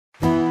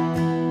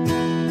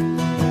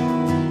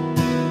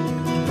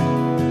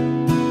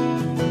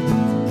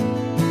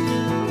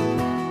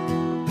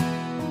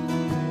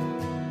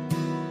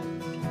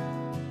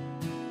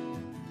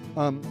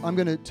I'm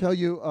going to tell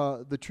you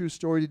the true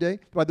story today.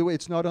 By the way,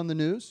 it's not on the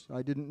news.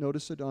 I didn't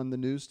notice it on the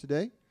news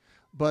today.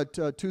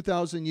 But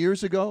 2,000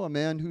 years ago, a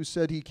man who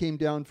said he came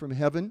down from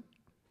heaven,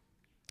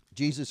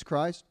 Jesus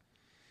Christ,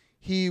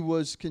 he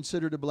was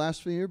considered a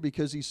blasphemer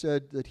because he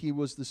said that he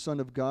was the Son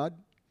of God.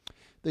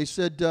 They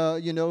said,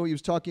 he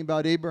was talking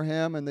about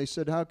Abraham, and they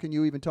said, how can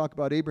you even talk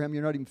about Abraham?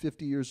 You're not even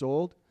 50 years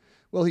old.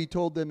 Well, he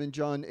told them in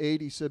John 8,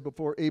 he said,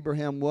 before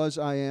Abraham was,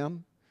 I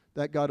am.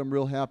 That got him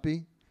real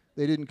happy.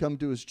 They didn't come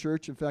to his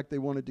church. In fact, they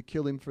wanted to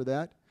kill him for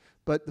that.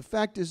 But the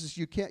fact is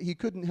he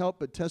couldn't help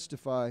but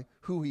testify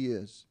who he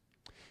is.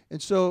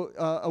 And so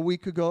a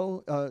week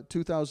ago,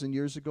 2,000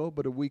 years ago,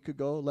 but a week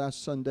ago,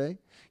 last Sunday,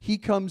 he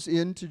comes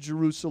into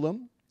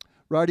Jerusalem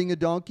riding a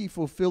donkey,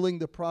 fulfilling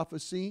the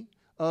prophecy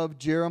of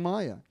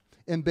Jeremiah.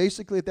 And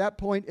basically at that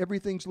point,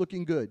 everything's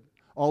looking good.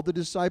 All the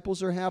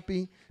disciples are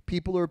happy.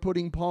 People are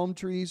putting palm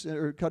trees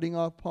or cutting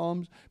off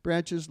palm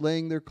branches,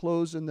 laying their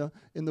clothes in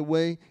the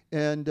way.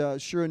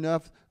 And sure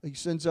enough, he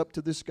sends up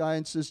to this guy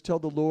and says, tell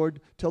them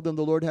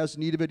the Lord has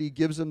need of it. He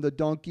gives them the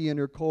donkey and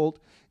her colt.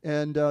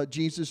 And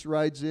Jesus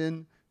rides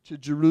in to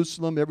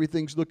Jerusalem.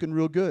 Everything's looking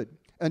real good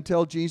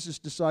until Jesus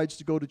decides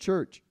to go to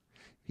church.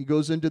 He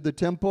goes into the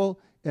temple,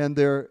 and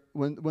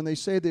when they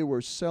say they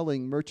were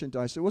selling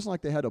merchandise, it wasn't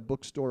like they had a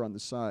bookstore on the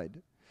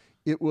side.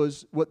 It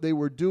was what they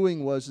were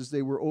doing was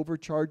they were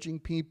overcharging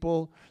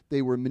people,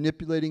 they were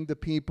manipulating the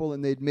people,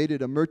 and they'd made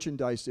it a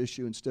merchandise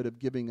issue instead of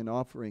giving an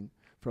offering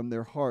from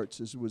their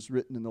hearts, as was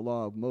written in the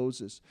law of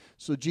Moses.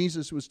 So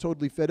Jesus was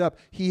totally fed up.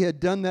 He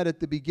had done that at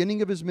the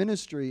beginning of his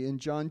ministry in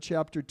John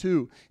chapter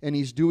 2, and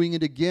he's doing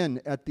it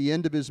again at the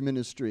end of his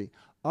ministry.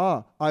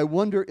 I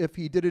wonder if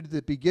he did it at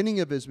the beginning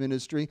of his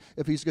ministry,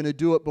 if he's going to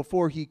do it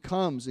before he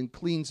comes and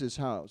cleans his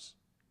house.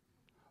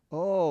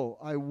 Oh,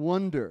 I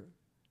wonder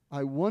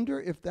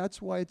if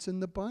that's why it's in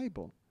the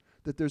Bible,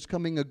 that there's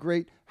coming a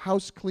great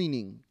house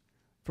cleaning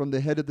from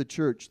the head of the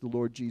church, the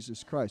Lord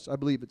Jesus Christ. I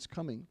believe it's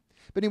coming.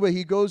 But anyway,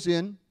 he goes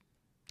in,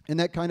 and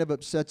that kind of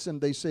upsets him.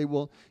 They say,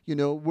 well,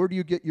 where do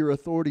you get your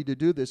authority to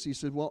do this? He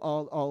said,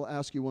 well, I'll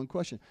ask you one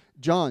question.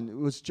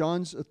 Was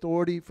John's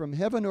authority from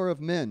heaven or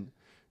of men?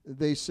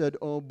 They said,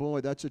 oh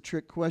boy, that's a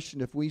trick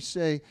question. If we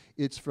say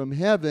it's from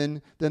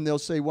heaven, then they'll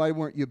say, why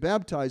weren't you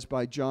baptized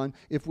by John?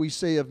 If we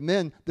say of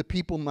men, the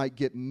people might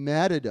get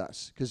mad at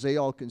us because they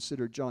all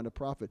consider John a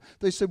prophet.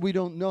 They said, we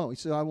don't know. He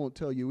said, I won't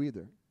tell you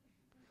either.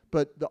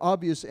 But the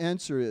obvious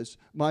answer is,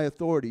 my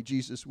authority,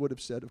 Jesus would have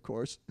said, of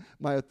course,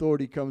 my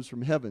authority comes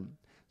from heaven.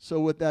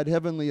 So with that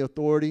heavenly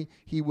authority,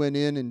 he went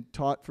in and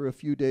taught for a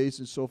few days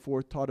and so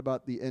forth, taught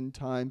about the end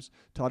times,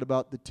 taught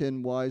about the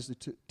 10 wise,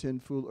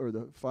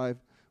 the 5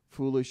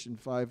 foolish and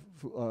 5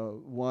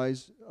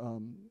 wise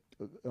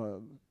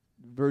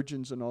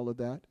virgins and all of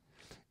that.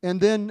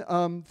 And then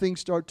things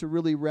start to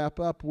really wrap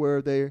up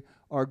where they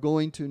are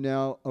going to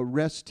now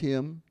arrest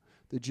him.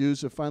 The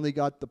Jews have finally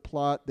got the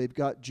plot. They've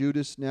got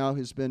Judas now,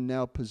 has been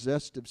now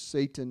possessed of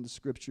Satan, the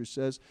scripture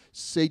says.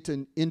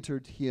 Satan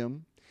entered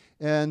him.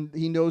 And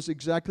he knows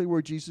exactly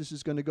where Jesus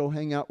is going to go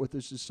hang out with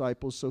his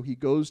disciples. So he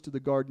goes to the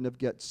Garden of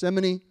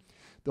Gethsemane.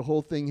 The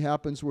whole thing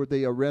happens where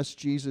they arrest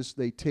Jesus.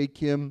 They take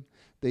him.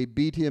 They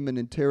beat him and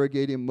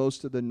interrogate him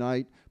most of the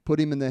night, put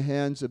him in the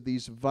hands of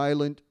these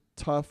violent,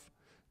 tough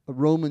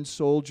Roman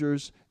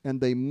soldiers, and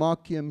they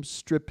mock him,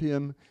 strip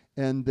him,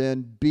 and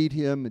then beat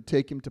him and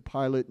take him to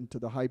Pilate and to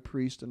the high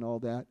priest and all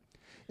that.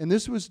 And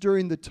this was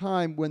during the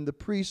time when the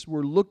priests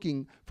were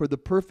looking for the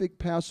perfect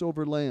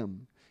Passover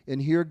lamb.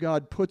 And here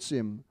God puts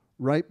him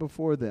right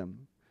before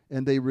them,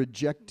 and they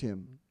reject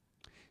him.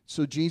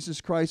 So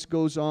Jesus Christ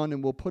goes on,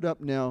 and we'll put up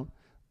now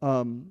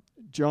Matthew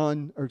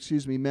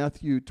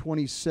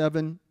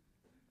 27,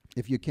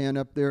 if you can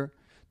up there,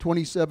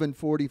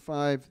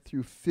 27:45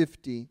 through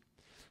 50.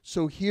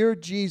 So here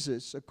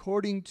Jesus,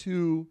 according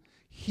to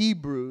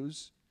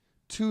Hebrews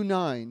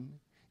 2:9,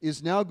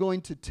 is now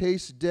going to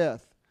taste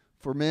death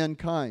for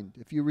mankind.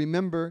 If you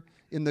remember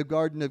in the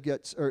garden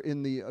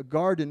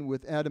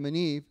with Adam and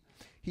Eve,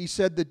 he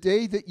said, the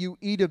day that you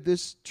eat of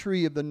this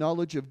tree of the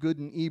knowledge of good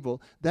and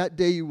evil, that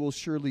day you will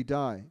surely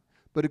die.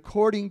 But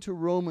according to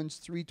Romans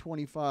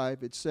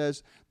 3:25, it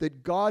says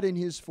that God in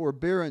his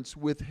forbearance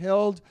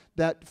withheld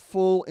that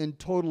full and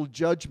total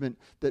judgment,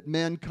 that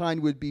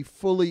mankind would be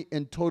fully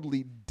and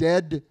totally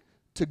dead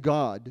to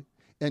God,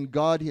 and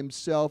God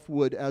himself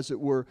would, as it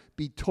were,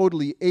 be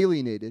totally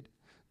alienated.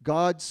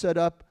 God set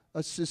up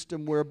a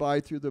system whereby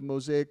through the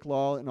Mosaic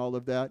law and all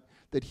of that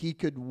he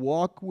could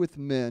walk with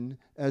men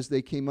as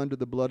they came under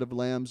the blood of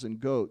lambs and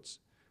goats.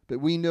 But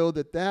we know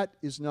that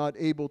is not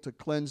able to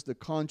cleanse the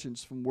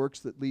conscience from works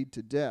that lead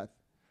to death,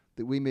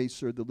 that we may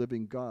serve the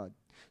living God.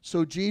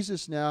 So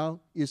Jesus now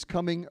is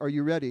coming, are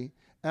you ready,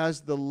 as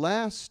the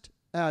last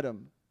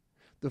Adam.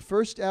 The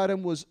first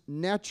Adam was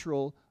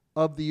natural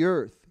of the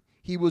earth.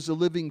 He was a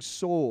living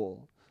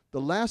soul.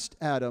 The last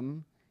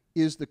Adam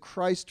is the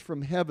Christ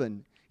from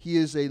heaven. He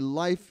is a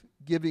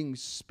life-giving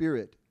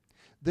spirit.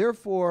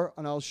 Therefore,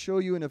 and I'll show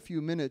you in a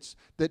few minutes,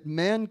 that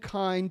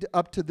mankind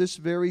up to this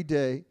very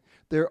day,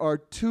 there are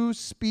 2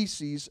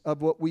 species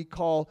of what we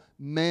call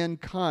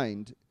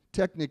mankind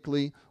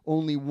technically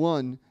only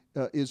one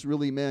is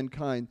really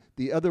mankind.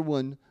 The other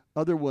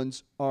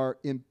ones are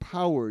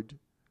empowered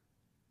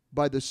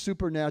by the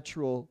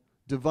supernatural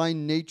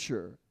divine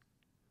nature,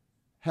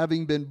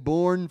 having been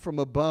born from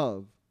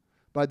above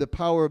by the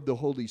power of the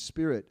Holy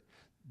Spirit.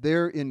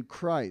 They're in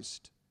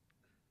Christ.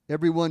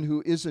 Everyone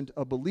who isn't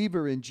a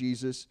believer in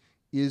Jesus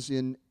is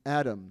in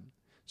Adam.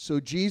 So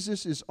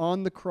Jesus is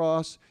on the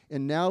cross,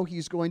 and now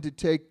he's going to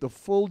take the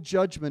full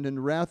judgment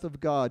and wrath of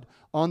God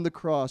on the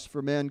cross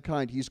for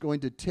mankind. He's going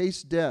to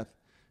taste death.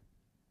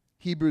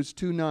 Hebrews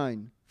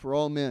 2:9, for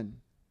all men.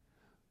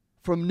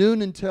 From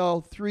noon until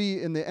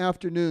 3 in the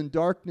afternoon,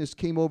 darkness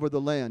came over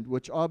the land,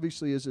 which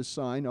obviously is a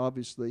sign,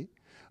 obviously.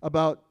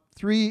 About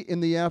 3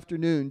 in the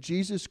afternoon,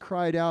 Jesus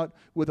cried out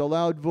with a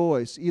loud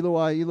voice,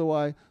 Eloi,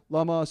 Eloi,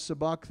 lama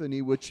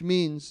sabachthani, which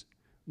means,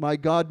 my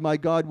God,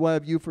 why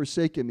have you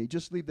forsaken me?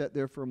 Just leave that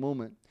there for a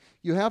moment.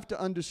 You have to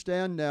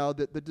understand now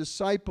that the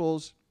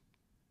disciples,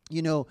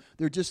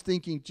 they're just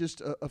thinking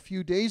just a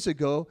few days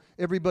ago,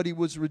 everybody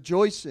was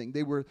rejoicing.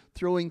 They were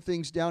throwing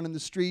things down in the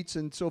streets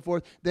and so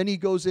forth. Then he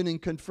goes in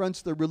and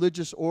confronts the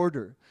religious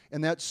order,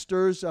 and that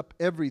stirs up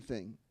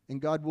everything. And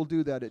God will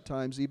do that at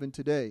times, even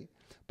today.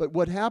 But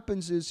what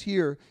happens is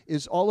here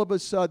is all of a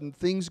sudden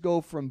things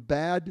go from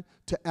bad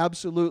to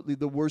absolutely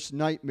the worst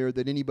nightmare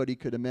that anybody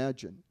could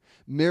imagine.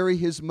 Mary,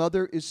 his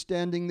mother, is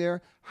standing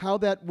there. How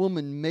that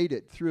woman made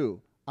it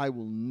through, I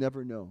will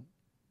never know.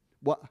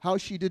 How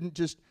she didn't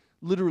just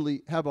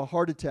literally have a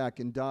heart attack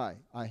and die,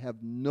 I have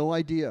no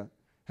idea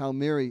how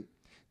Mary.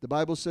 The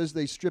Bible says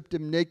they stripped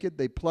him naked,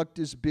 they plucked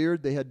his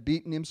beard, they had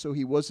beaten him so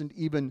he wasn't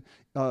even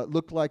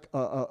looked like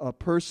a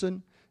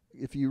person.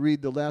 If you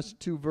read the last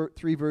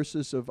 3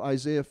 verses of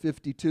Isaiah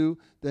 52,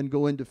 then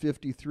go into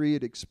 53,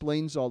 it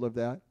explains all of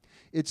that.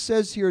 It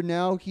says here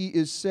now, he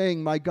is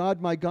saying, my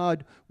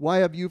God, why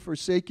have you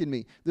forsaken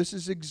me? This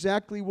is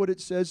exactly what it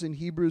says in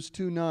Hebrews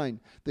 2:9,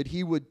 that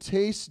he would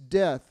taste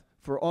death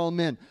for all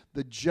men.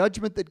 The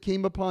judgment that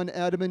came upon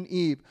Adam and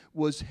Eve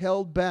was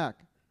held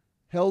back,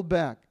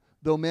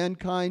 though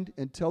mankind,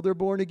 until they're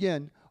born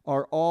again,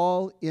 are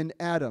all in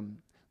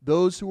Adam.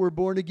 Those who were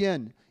born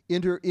again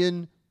enter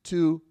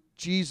into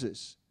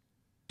Jesus.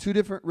 2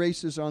 different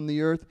races on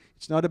the earth.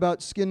 It's not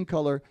about skin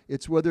color.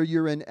 It's whether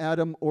you're in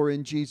Adam or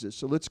in Jesus.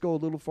 So let's go a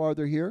little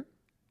farther here.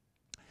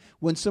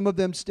 When some of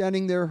them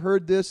standing there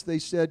heard this, they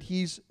said,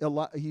 he's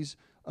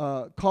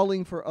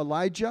calling for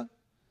Elijah.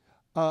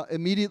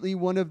 Immediately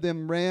one of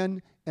them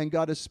ran and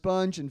got a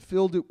sponge and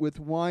filled it with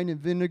wine and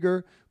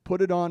vinegar,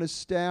 put it on a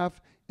staff,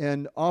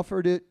 and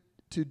offered it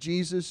to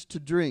Jesus to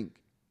drink.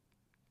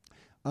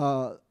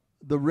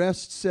 The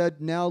rest said,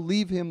 now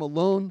leave him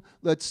alone.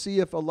 Let's see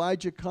if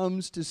Elijah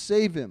comes to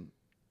save him.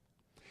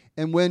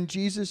 And when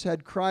Jesus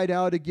had cried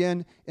out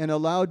again in a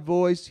loud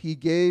voice, he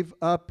gave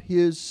up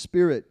his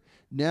spirit.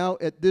 Now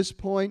at this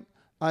point,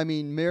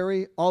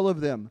 Mary, all of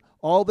them,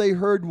 all they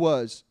heard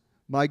was,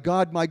 my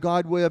God,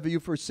 why have you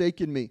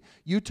forsaken me?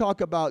 You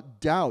talk about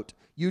doubt.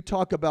 You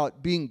talk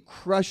about being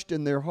crushed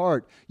in their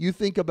heart. You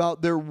think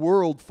about their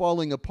world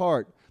falling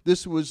apart.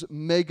 This was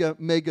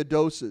mega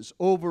doses,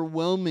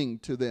 overwhelming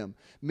to them.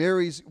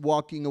 Mary's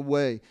walking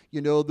away.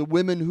 The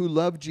women who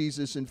loved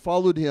Jesus and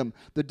followed him,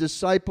 the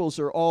disciples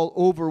are all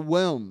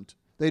overwhelmed.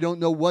 They don't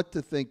know what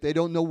to think. They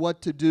don't know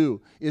what to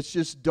do. It's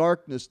just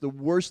darkness. The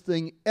worst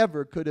thing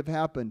ever could have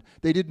happened.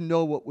 They didn't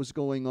know what was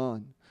going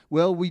on.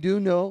 Well, we do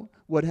know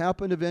what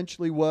happened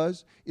eventually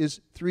is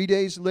 3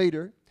 days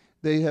later,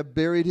 they have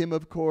buried him,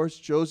 of course.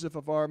 Joseph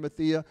of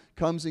Arimathea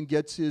comes and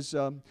gets his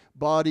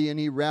body, and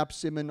he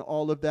wraps him in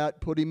all of that,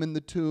 put him in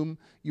the tomb.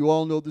 You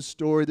all know the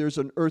story. There's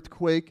an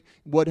earthquake.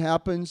 What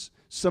happens?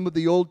 Some of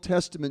the Old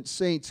Testament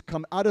saints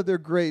come out of their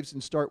graves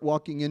and start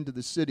walking into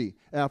the city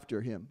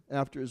after him,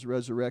 after his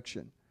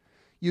resurrection.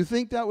 You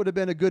think that would have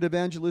been a good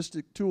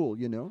evangelistic tool,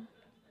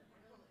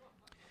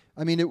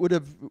 it would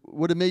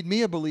have made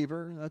me a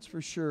believer, that's for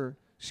sure.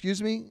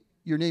 Excuse me,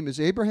 your name is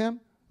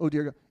Abraham? Oh,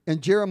 dear God.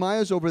 And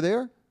Jeremiah's over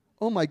there?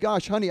 Oh my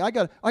gosh, honey, I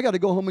got to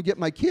go home and get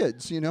my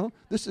kids,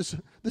 This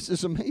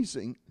is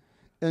amazing.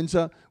 And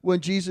so when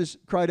Jesus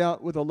cried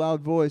out with a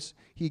loud voice,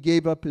 he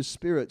gave up his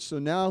spirit. So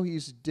now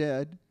he's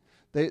dead.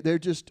 They're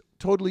just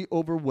totally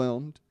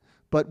overwhelmed.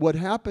 But what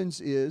happens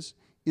is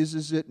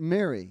that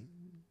Mary,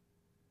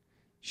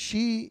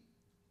 she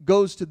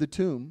goes to the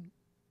tomb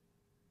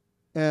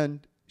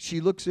and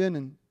she looks in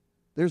and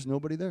there's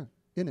nobody there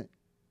in it.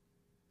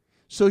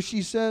 So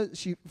she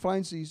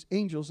finds these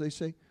angels. They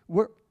say,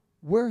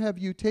 Where have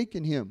you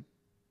taken him?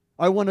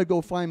 I want to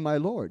go find my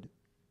Lord.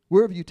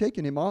 Where have you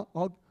taken him?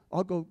 I'll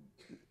go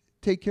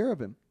take care of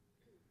him.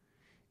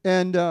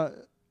 And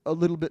a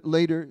little bit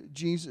later,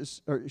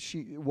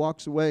 she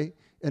walks away,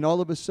 and all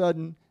of a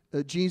sudden,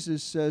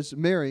 Jesus says,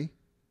 Mary.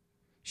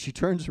 She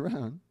turns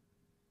around.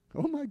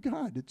 Oh my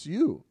God, it's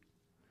you.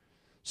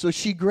 So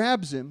she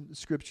grabs him, the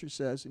scripture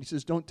says, and he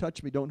says, don't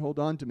touch me, don't hold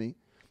on to me.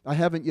 I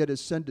haven't yet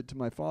ascended to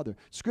my Father.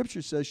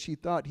 Scripture says she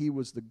thought he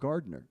was the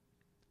gardener.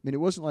 It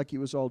wasn't like he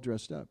was all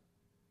dressed up.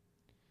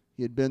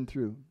 He had been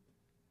through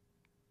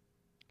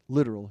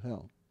literal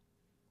hell,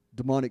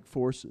 demonic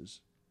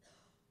forces.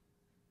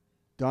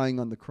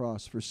 dying on the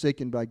cross,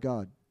 forsaken by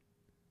God.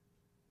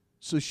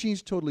 So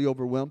she's totally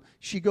overwhelmed.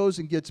 She goes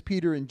and gets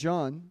Peter and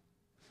John.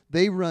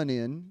 They run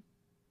in,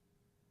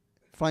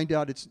 find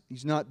out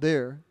he's not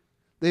there.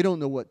 They don't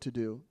know what to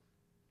do.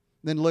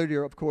 Then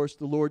later, of course,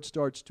 the Lord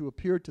starts to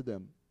appear to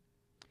them.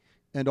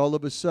 And all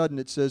of a sudden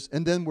it says,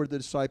 and then were the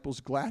disciples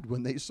glad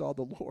when they saw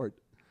the Lord.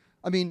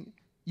 I mean,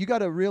 you got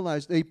to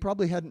realize they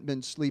probably hadn't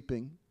been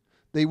sleeping.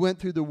 They went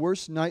through the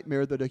worst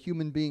nightmare that a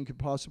human being could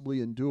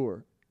possibly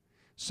endure.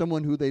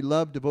 Someone who they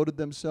loved, devoted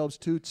themselves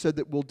to, said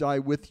that we'll die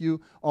with you.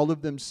 All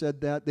of them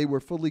said that. They were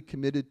fully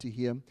committed to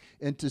him.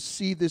 And to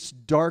see this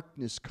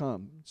darkness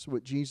come, that's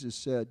what Jesus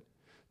said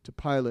to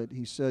Pilate.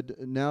 He said,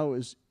 now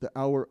is the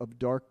hour of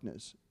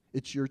darkness.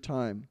 It's your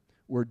time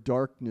where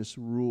darkness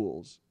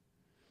rules.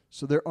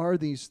 So there are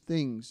these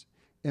things.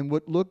 And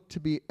what looked to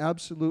be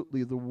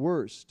absolutely the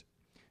worst,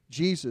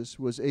 Jesus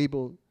was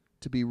able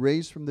to be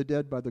raised from the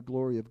dead by the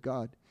glory of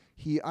God.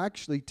 He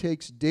actually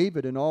takes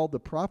David and all the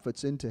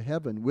prophets into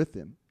heaven with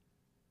him.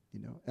 You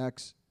know,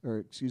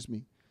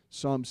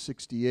 Psalm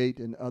 68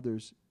 and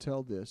others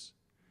tell this.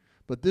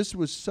 But this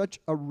was such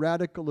a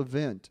radical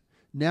event.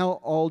 Now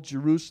all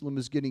Jerusalem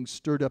is getting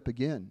stirred up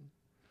again.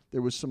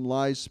 There was some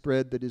lies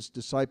spread that his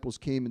disciples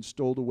came and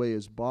stole away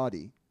his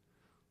body.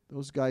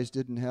 Those guys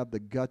didn't have the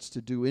guts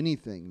to do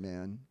anything,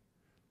 man.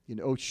 You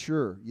know,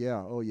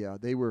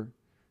 they were...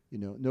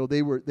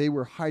 they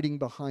were hiding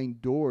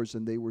behind doors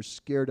and they were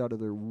scared out of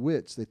their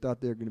wits. They thought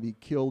they were going to be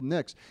killed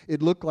next.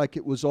 It looked like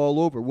it was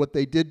all over. What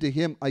they did to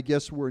him, I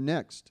guess, were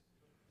next.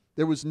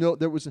 And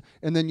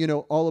then,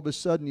 all of a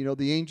sudden,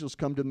 the angels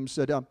come to them and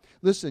said,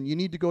 listen, you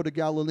need to go to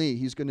Galilee.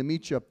 He's going to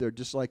meet you up there,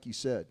 just like he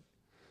said.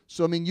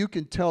 So, I mean, you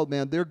can tell,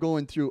 man, they're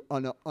going through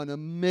an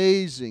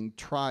amazing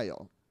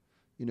trial,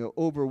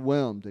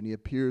 overwhelmed. And he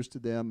appears to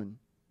them and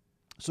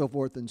so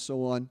forth and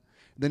so on.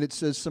 Then it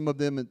says some of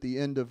them at the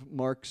end of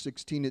Mark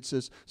 16, it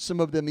says some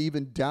of them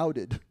even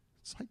doubted.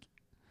 It's like,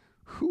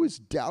 who is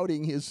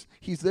doubting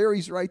he's there,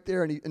 he's right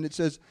there. And it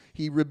says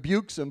he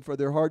rebukes them for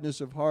their hardness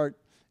of heart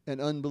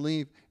and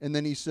unbelief. And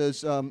then he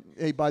says,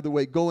 hey, by the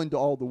way, go into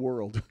all the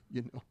world.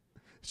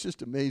 It's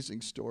just an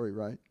amazing story,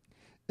 right?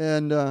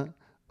 And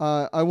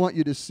I want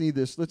you to see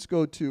this. Let's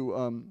go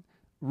to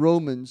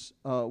Romans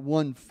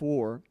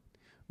 1:4.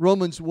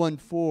 Romans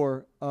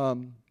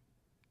 1:4,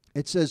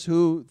 it says,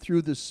 who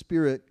through the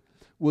Spirit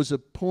was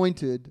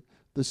appointed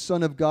the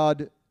Son of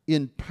God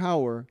in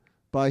power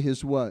by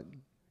his what?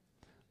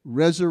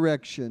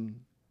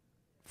 Resurrection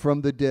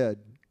from the dead,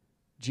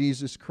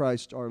 Jesus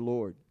Christ our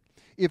Lord.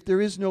 If there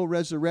is no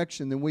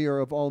resurrection, then we are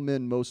of all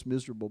men most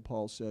miserable,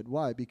 Paul said.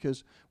 Why?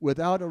 Because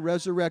without a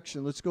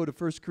resurrection, let's go to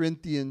 1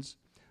 Corinthians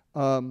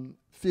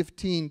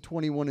 15,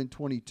 21 and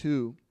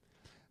 22.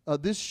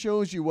 This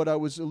shows you what I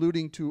was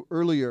alluding to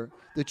earlier,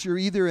 that you're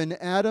either in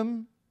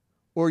Adam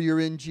or you're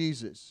in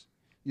Jesus.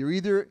 You're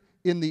either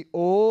in the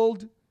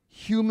old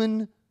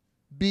human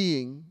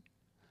being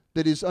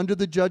that is under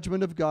the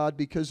judgment of God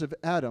because of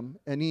Adam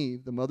and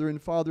Eve, the mother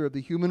and father of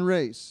the human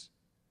race.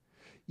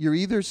 You're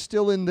either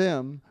still in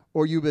them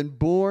or you've been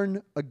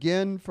born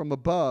again from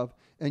above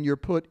and you're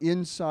put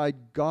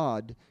inside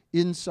God,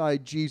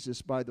 inside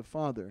Jesus by the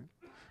Father.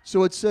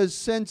 So it says,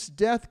 since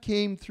death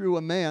came through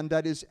a man,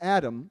 that is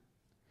Adam,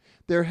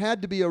 there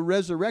had to be a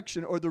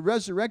resurrection, or the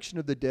resurrection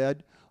of the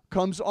dead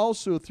comes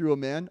also through a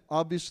man,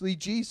 obviously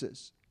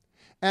Jesus.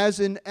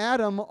 As in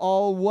Adam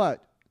all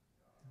what?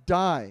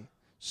 Die.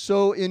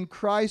 So in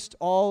Christ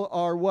all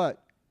are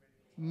what?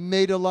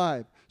 Made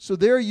alive. So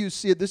there you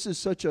see it. This is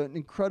such an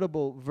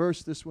incredible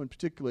verse, this one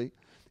particularly.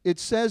 It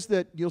says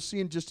that, you'll see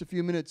in just a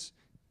few minutes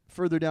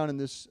further down in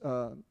this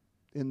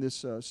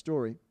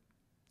story,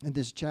 in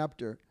this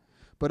chapter.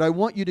 But I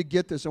want you to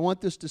get this. I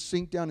want this to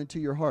sink down into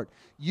your heart.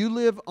 You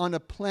live on a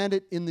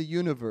planet in the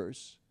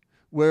universe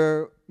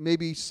where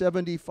maybe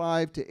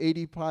 75 to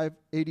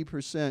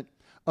 80%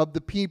 of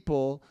the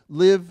people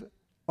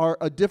are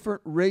a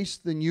different race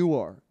than you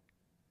are.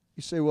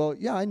 You say, well,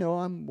 yeah, I know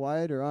I'm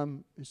white, or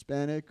I'm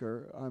Hispanic,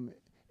 or I'm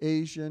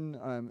Asian,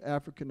 I'm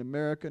African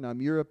American,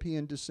 I'm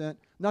European descent.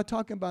 Not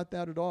talking about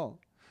that at all.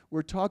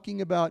 We're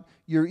talking about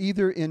you're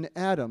either in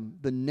Adam,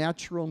 the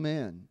natural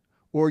man,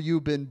 or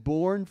you've been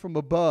born from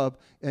above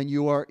and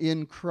you are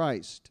in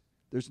Christ.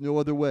 There's no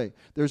other way.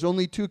 There's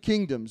only two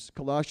kingdoms,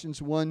 Colossians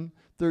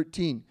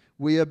 1:13.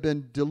 We have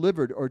been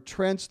delivered or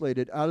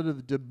translated out of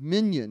the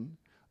dominion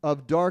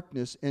of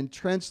darkness and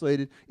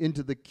translated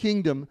into the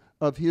kingdom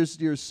of his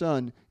dear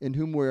Son, in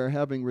whom we are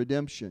having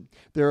redemption.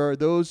 There are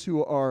those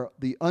who are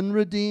the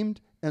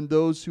unredeemed and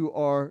those who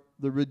are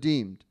the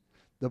redeemed,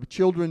 the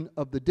children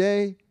of the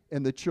day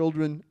and the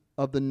children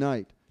of the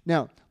night.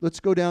 Now, let's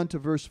go down to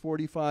verse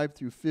 45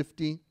 through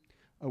 50.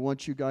 I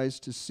want you guys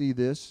to see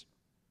this.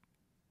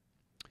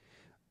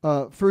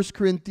 1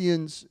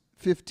 Corinthians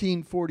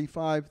 15,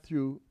 45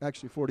 through,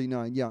 actually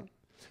 49, yeah.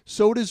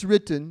 So it is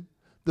written,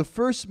 the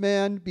first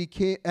man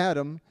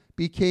Adam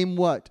became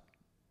what?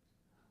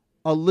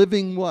 A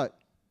living what?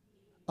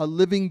 A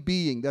living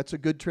being. That's a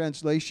good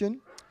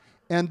translation.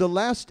 And the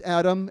last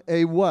Adam,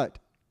 a what?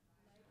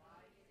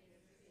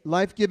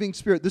 Life-giving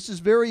Spirit. This is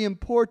very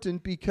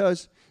important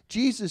because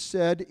Jesus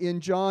said in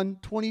John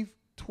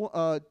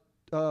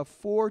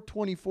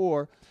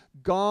 4:24,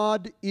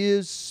 God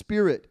is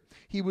Spirit.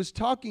 He was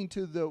talking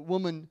to the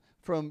woman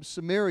from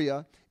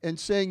Samaria and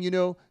saying,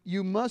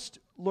 you must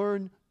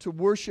learn to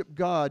worship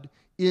God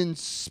in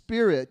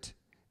spirit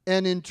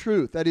and in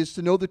truth. That is,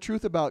 to know the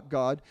truth about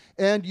God.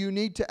 And you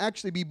need to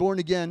actually be born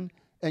again,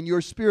 and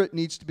your spirit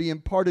needs to be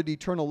imparted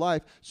eternal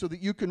life so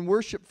that you can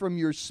worship from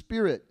your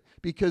spirit,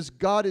 because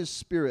God is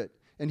spirit,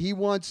 and He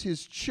wants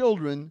His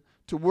children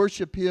to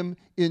worship Him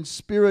in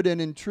spirit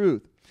and in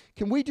truth.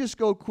 Can we just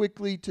go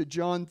quickly to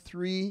John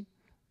 3?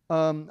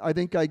 I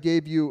think I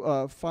gave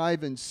you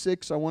 5 and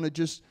 6. I want to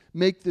just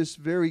make this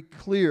very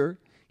clear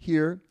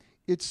here.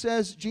 It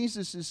says,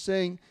 Jesus is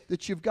saying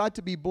that you've got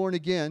to be born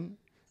again.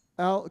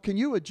 Al, can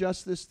you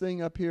adjust this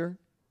thing up here?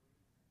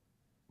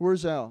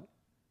 Where's Al?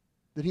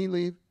 Did he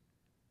leave?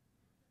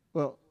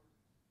 Well,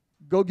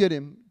 go get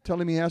him. Tell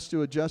him he has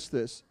to adjust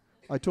this.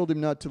 I told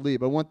him not to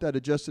leave. I want that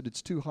adjusted.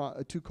 It's too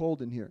hot, too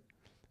cold in here.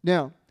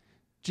 Now,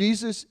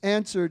 Jesus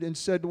answered and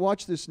said,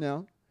 watch this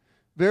now.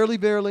 Verily,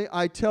 verily,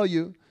 I tell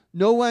you,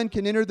 no one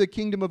can enter the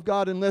kingdom of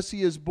God unless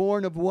he is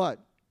born of what?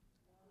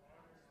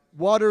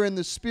 Water and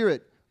the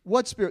Spirit.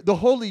 What Spirit? The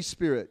Holy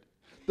Spirit.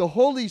 The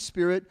Holy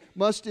Spirit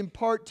must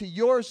impart to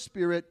your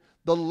spirit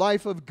the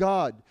life of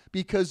God,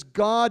 because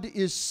God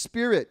is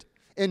Spirit,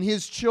 and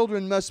His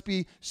children must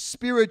be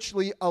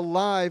spiritually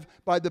alive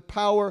by the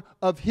power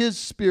of His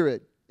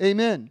Spirit.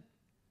 Amen.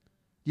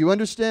 You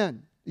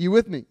understand? Are you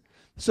with me?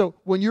 So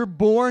when you're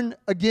born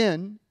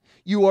again,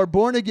 you are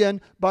born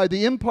again by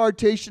the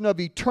impartation of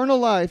eternal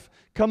life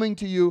coming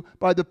to you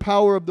by the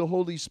power of the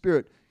Holy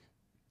Spirit.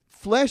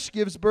 Flesh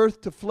gives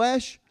birth to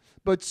flesh,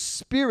 but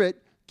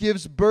Spirit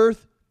gives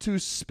birth to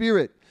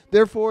spirit.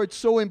 Therefore, it's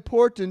so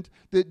important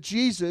that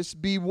Jesus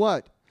be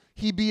what?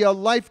 He be a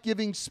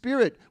life-giving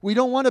spirit. We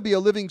don't want to be a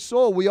living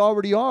soul. We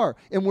already are,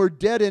 and we're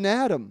dead in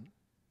Adam.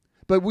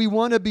 But we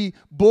want to be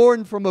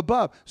born from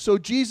above. So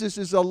Jesus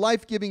is a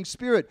life-giving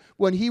spirit.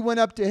 When He went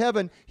up to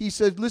heaven, He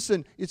said,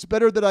 listen, it's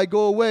better that I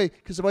go away,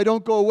 because if I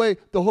don't go away,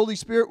 the Holy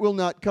Spirit will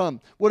not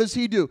come. What does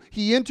He do?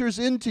 He enters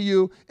into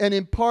you and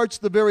imparts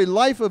the very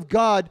life of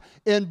God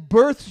and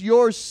births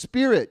your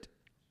spirit.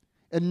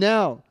 And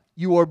now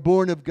you are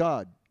born of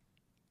God.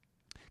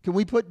 Can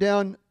we put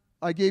down,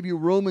 I gave you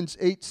Romans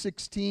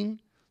 8:16.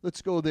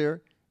 Let's go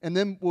there. And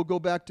then we'll go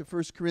back to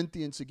 1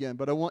 Corinthians again.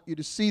 But I want you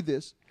to see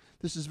this.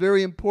 This is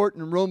very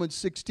important in Romans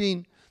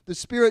 16. The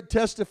Spirit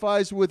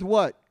testifies with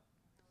what?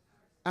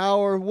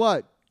 Our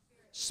what?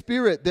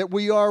 Spirit. That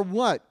we are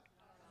what?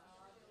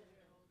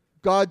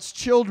 God's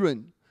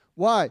children.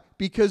 Why?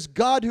 Because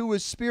God, who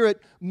is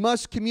Spirit,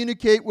 must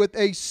communicate with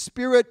a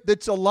spirit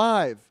that's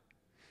alive.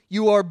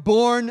 You are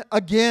born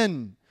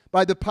again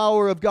by the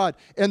power of God.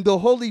 And the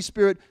Holy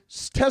Spirit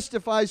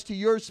testifies to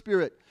your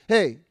spirit.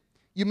 Hey,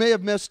 you may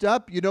have messed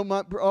up. You don't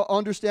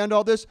understand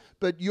all this.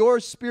 But your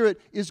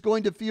spirit is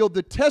going to feel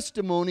the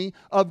testimony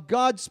of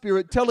God's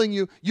Spirit telling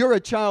you you're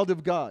a child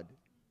of God.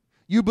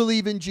 You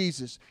believe in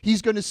Jesus.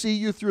 He's going to see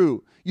you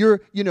through. You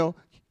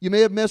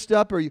may have messed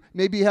up, or you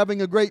may be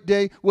having a great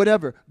day,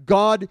 whatever.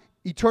 God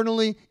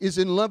eternally is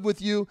in love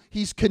with you.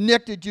 He's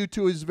connected you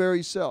to His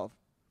very self.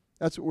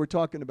 That's what we're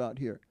talking about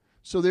here.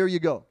 So there you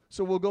go.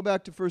 So we'll go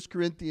back to 1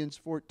 Corinthians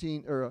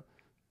 14, or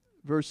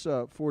verse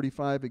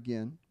 45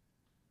 again.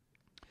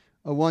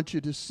 I want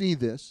you to see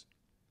this.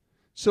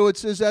 So it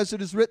says, as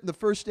it is written, the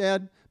first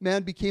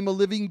man became a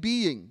living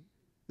being.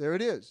 There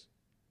it is.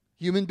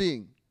 Human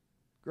being.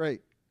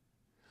 Great.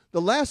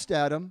 The last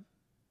Adam,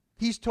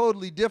 he's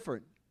totally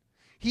different.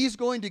 He's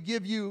going to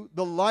give you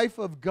the life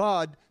of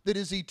God that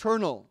is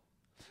eternal.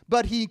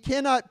 But He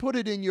cannot put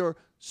it in your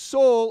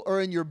soul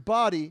or in your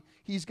body.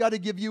 He's got to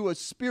give you a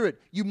spirit.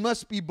 You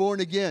must be born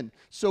again.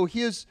 So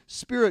His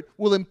Spirit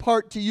will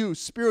impart to you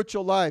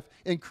spiritual life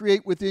and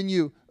create within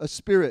you a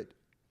spirit.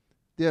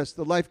 Yes,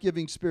 the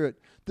life-giving Spirit.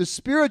 The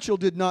spiritual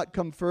did not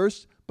come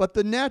first, but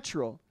the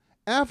natural.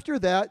 After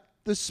that,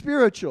 the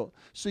spiritual.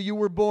 So you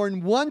were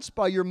born once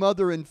by your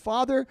mother and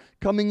father,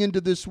 coming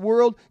into this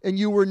world, and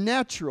you were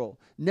natural.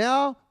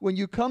 Now, when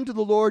you come to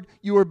the Lord,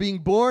 you are being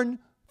born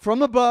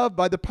from above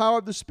by the power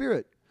of the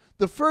Spirit.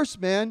 The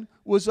first man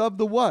was of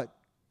the what?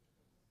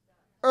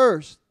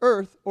 Earth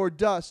or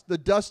dust, the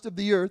dust of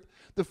the earth.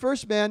 The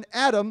first man,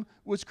 Adam,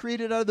 was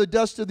created out of the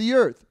dust of the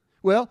earth.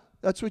 Well,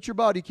 that's what your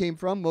body came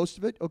from, most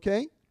of it,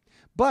 okay?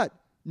 But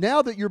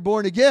now that you're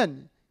born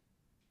again,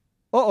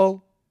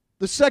 the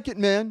second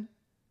man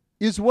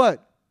is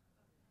what?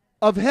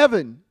 Of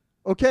heaven.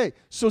 Okay,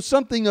 so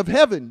something of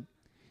heaven.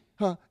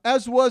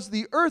 As was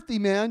the earthly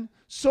man,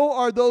 so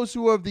are those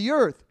who are of the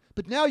earth.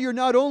 But now you're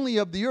not only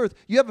of the earth,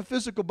 you have a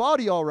physical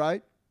body, all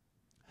right.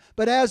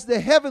 But as the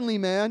heavenly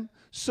man,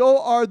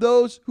 so are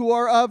those who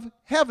are of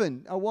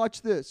heaven. Now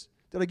watch this.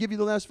 Did I give you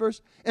the last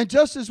verse? And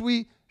just as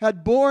we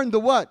had borne the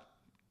what?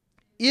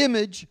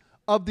 Image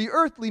of the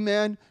earthly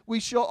man,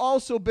 we shall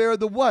also bear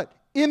the what?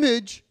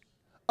 Image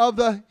of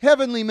the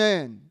heavenly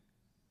man.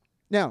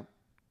 Now,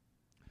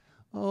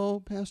 oh,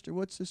 Pastor,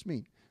 what's this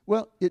mean?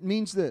 Well, it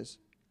means this.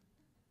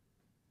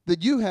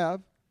 that you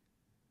have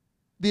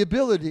the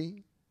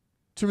ability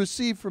to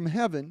receive from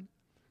heaven.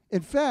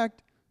 In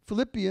fact,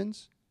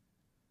 Philippians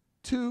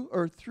 2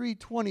 or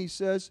 3:20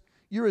 says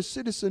you're a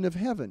citizen of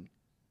heaven.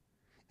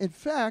 In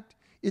fact,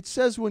 it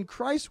says when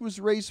Christ was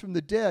raised from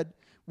the dead,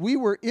 we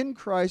were in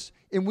Christ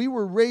and we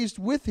were raised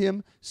with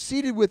him,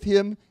 seated with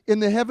him in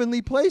the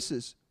heavenly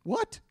places.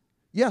 What?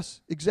 Yes,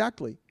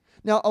 exactly.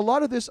 Now, a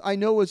lot of this I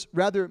know is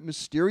rather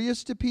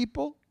mysterious to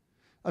people.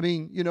 I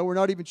mean, we're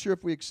not even sure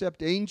if we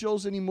accept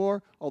angels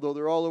anymore, although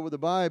they're all over the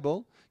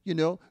Bible.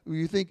 You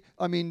think,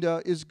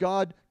 is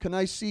God, can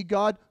I see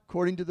God?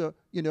 According to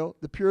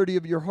the purity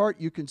of your heart,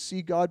 you can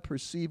see God,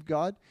 perceive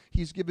God.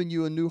 He's given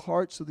you a new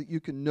heart so that you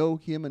can know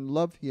him and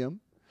love him.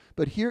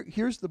 But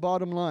here's the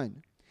bottom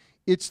line.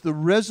 It's the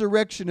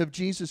resurrection of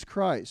Jesus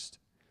Christ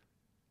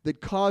that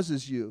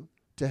causes you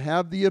to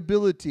have the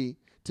ability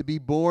to be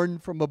born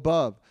from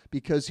above,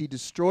 because he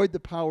destroyed the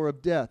power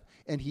of death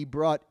and he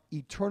brought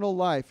eternal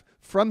life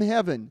from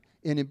heaven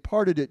and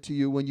imparted it to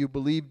you when you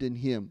believed in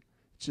him.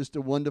 It's just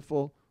a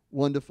wonderful,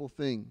 wonderful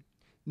thing.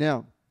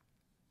 Now,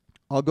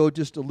 I'll go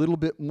just a little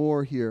bit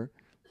more here.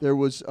 There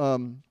was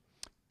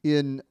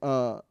in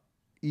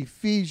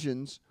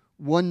Ephesians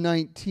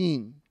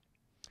 1:19.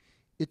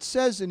 It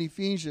says in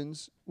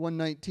Ephesians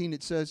 1:19,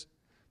 it says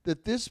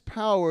that this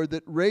power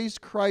that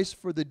raised Christ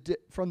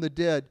from the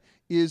dead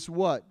is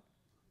what?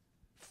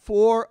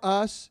 For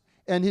us.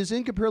 And his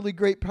incomparably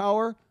great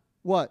power,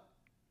 what?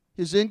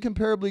 His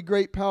incomparably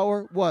great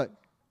power, what?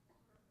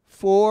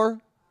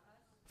 For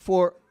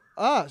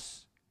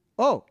us.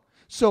 Oh,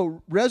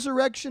 so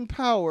resurrection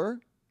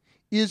power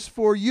is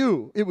for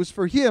you. It was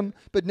for him,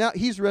 but now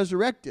he's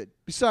resurrected.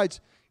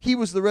 Besides, he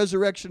was the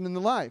resurrection and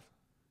the life.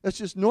 That's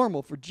just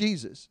normal for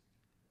Jesus.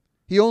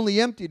 He only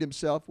emptied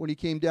himself when he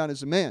came down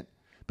as a man.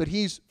 But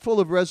he's full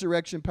of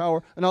resurrection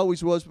power and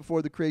always was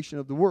before the creation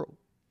of the world.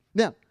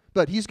 Now,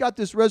 but he's got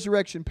this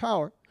resurrection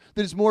power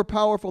that is more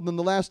powerful than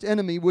the last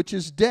enemy, which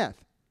is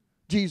death.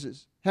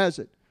 Jesus has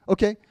it.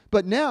 Okay?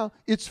 But now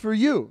it's for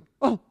you.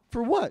 Oh,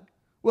 for what?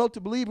 Well, to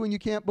believe when you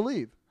can't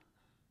believe.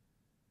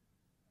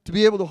 To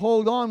be able to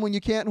hold on when you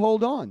can't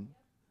hold on.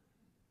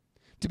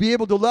 To be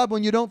able to love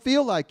when you don't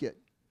feel like it.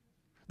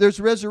 There's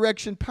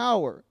resurrection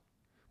power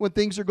when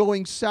things are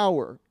going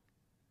sour.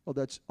 Oh,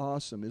 that's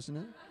awesome, isn't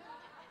it?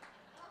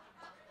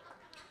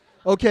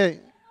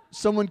 Okay,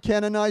 someone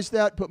canonize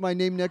that, put my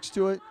name next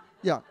to it.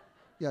 Yeah,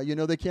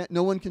 they can't.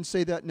 No one can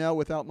say that now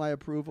without my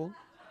approval.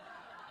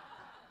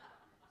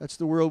 That's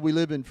the world we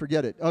live in.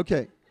 Forget it.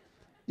 Okay,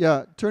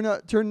 yeah,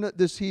 turn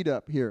this heat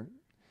up here.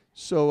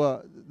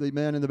 So the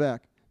man in the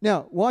back.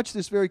 Now, watch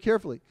this very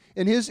carefully.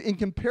 And his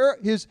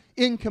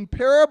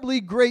incomparably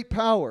great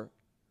power,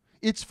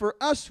 it's for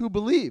us who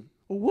believe.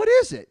 Well, what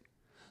is it?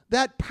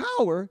 That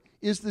power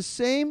is the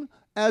same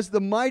as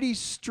the mighty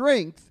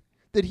strength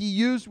that he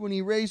used when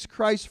he raised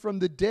Christ from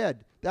the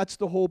dead. That's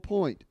the whole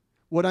point.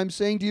 What I'm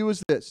saying to you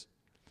is this.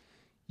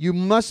 You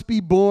must be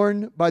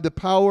born by the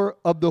power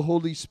of the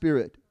Holy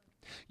Spirit.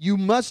 You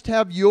must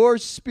have your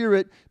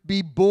spirit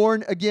be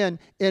born again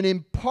and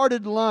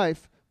imparted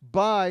life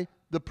by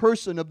the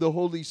person of the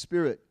Holy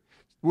Spirit.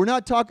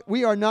 I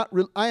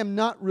am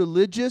not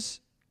religious.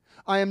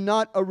 I am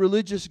not a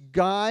religious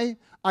guy.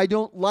 I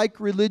don't like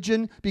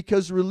religion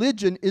because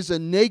religion is a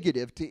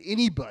negative to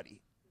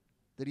anybody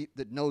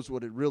that knows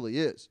what it really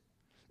is.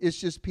 It's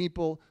just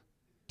people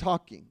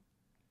talking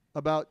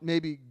about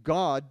maybe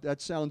God.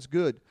 That sounds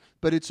good.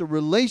 But it's a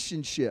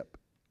relationship.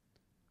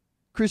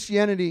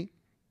 Christianity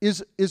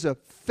is a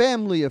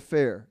family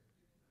affair,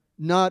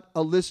 not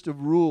a list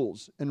of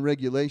rules and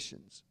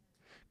regulations.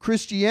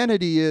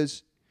 Christianity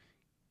is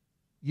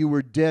you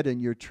were dead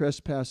in your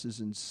trespasses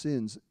and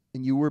sins,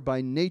 and you were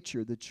by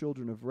nature the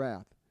children of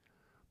wrath.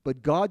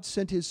 But God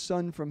sent his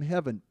Son from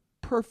heaven,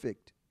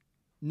 perfect,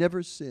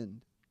 never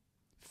sinned,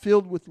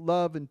 filled with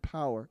love and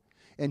power,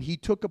 and he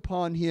took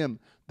upon him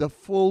the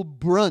full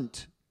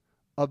brunt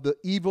of the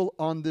evil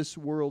on this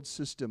world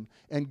system.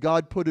 And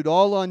God put it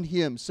all on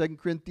him. 2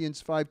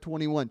 Corinthians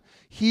 5:21.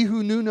 He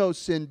who knew no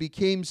sin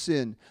became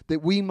sin,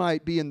 that we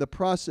might be in the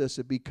process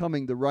of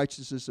becoming the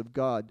righteousness of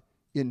God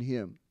in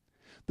him.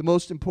 The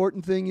most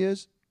important thing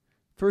is,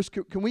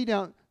 can we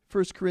down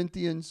 1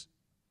 Corinthians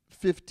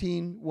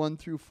 15, 1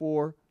 through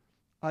 4.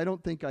 I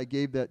don't think I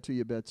gave that to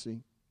you,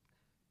 Betsy.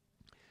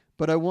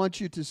 But I want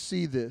you to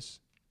see this.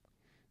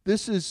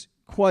 This is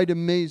quite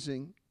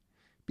amazing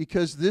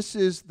because this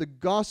is the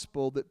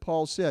gospel that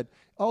Paul said.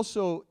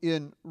 Also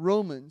in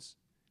Romans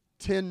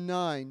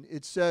 10:9,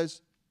 it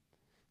says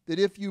that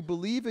if you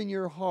believe in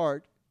your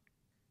heart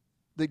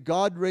that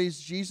God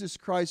raised Jesus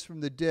Christ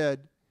from the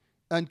dead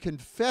and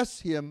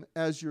confess him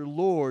as your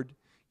Lord,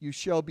 you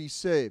shall be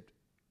saved.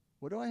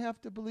 What do I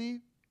have to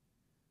believe?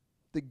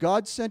 That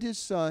God sent his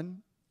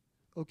Son,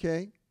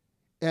 okay,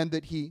 and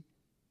that he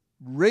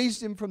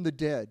raised him from the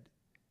dead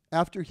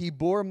after he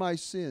bore my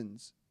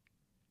sins,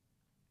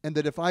 and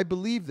that if I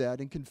believe that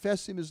and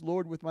confess him as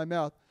Lord with my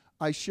mouth,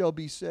 I shall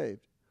be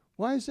saved.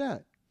 Why is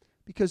that?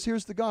 Because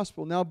here's the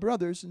gospel. Now,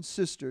 brothers and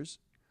sisters,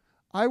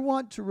 I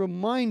want to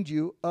remind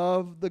you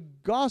of the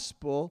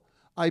gospel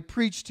I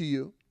preach to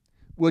you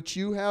what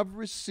you have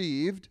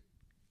received,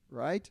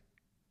 right?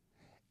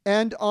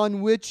 And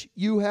on which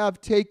you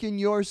have taken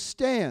your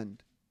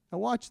stand. Now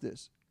watch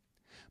this.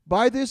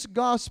 By this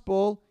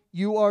gospel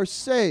you are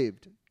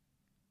saved.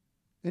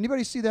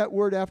 Anybody see that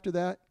word after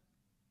that?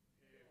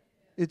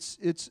 It's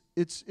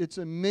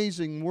an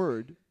amazing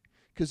word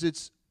because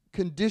it's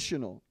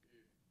conditional.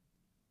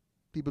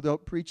 People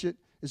don't preach it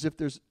as if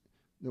there's,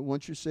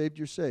 once you're saved,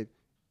 you're saved.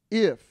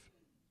 If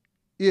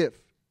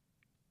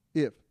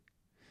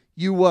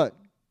you what?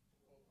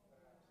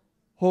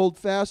 Hold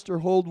fast or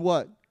hold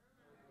what?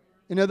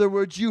 In other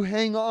words, you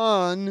hang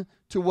on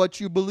to what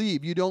you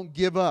believe. You don't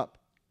give up.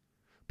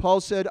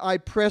 Paul said, I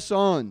press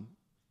on.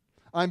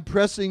 I'm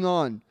pressing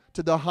on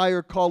to the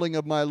higher calling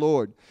of my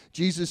Lord.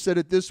 Jesus said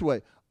it this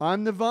way,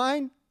 I'm the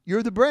vine,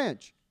 you're the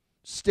branch.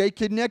 Stay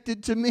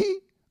connected to me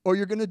or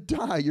you're going to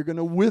die. You're going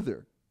to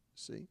wither.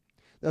 See,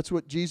 that's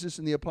what Jesus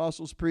and the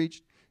apostles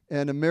preached,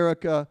 and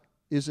America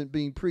isn't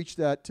being preached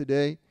that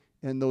today,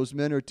 and those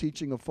men are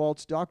teaching a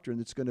false doctrine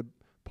that's going to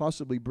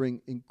possibly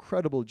bring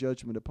incredible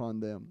judgment upon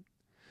them.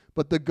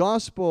 But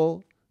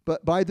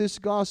by this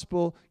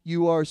gospel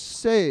you are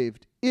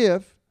saved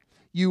if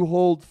you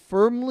hold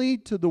firmly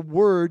to the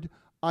word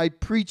I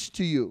preach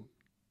to you.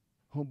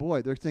 Oh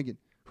boy, they're thinking,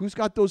 who's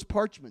got those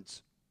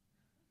parchments?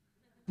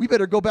 We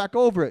better go back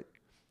over it.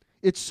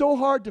 It's so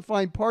hard to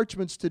find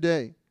parchments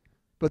today,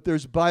 but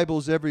there's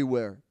Bibles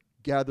everywhere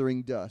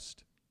gathering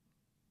dust.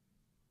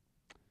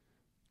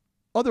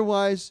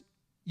 Otherwise,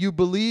 you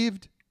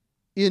believed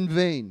in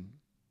vain.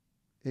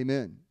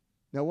 Amen.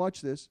 Now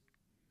watch this.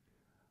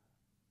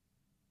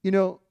 You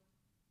know,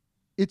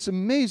 it's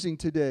amazing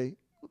today.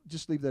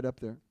 Just leave that up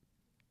there.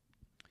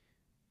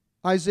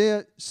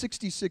 Isaiah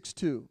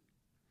 66:2.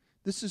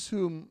 This is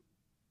whom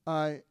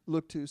I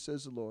look to,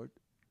 says the Lord.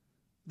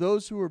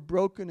 Those who are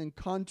broken and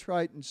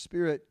contrite in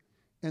spirit,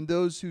 and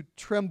those who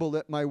tremble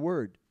at my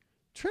word.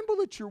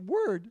 Tremble at your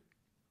word?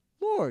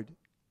 Lord,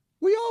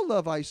 we all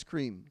love ice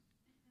cream.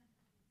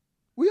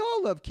 We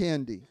all love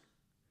candy.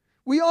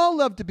 We all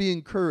love to be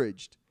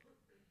encouraged.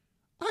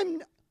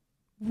 I'm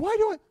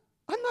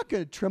not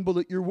going to tremble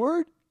at your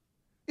word.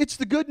 It's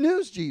the good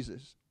news,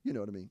 Jesus. You know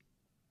what I mean?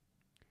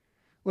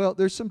 Well,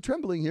 there's some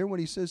trembling here when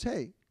he says,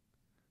 hey,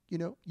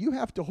 you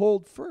have to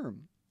hold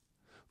firm.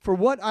 For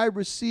what I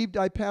received,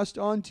 I passed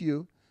on to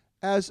you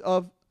as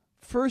of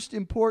first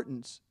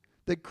importance,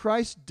 that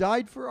Christ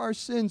died for our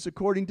sins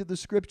according to the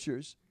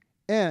Scriptures,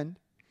 and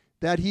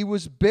that he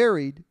was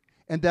buried,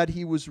 and that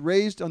he was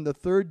raised on the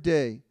third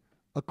day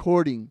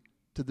according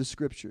to the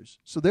Scriptures.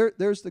 So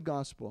there's the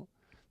gospel.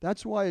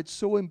 That's why it's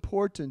so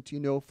important,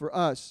 for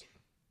us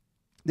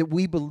that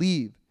we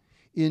believe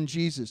in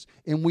Jesus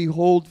and we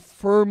hold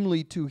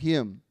firmly to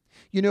him.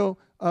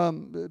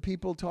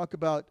 People talk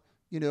about,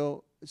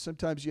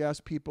 sometimes you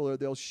ask people or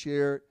they'll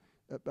share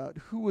about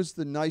who was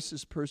the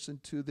nicest person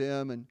to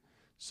them, and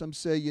some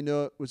say,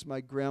 it was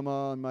my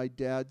grandma on my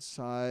dad's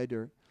side,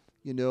 or,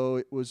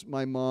 it was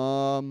my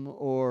mom,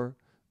 or,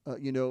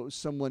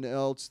 someone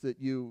else that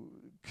you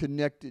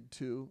connected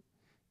to.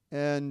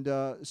 And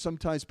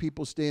sometimes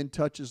people stay in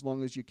touch as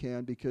long as you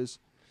can because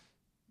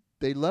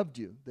they loved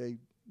you. They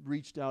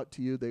reached out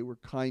to you. They were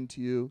kind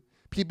to you.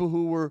 People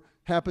who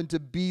happened to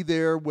be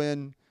there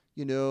when,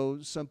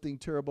 something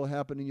terrible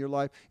happened in your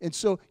life. And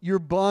so you're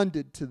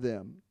bonded to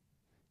them.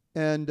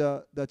 And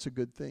that's a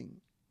good thing.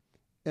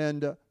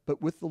 And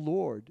but with the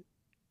Lord,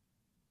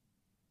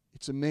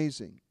 it's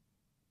amazing.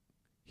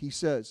 He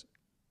says,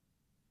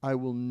 I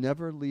will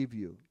never leave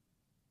you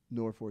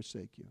nor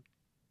forsake you.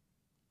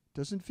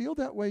 Doesn't feel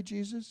that way,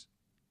 Jesus.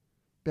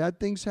 Bad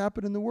things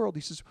happen in the world.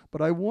 He says,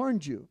 but I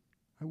warned you.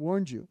 I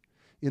warned you.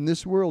 In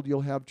this world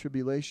you'll have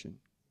tribulation.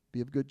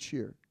 Be of good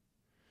cheer.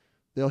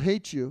 They'll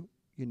hate you,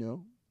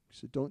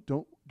 So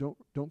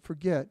don't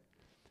forget.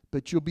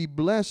 But you'll be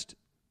blessed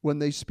when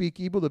they speak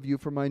evil of you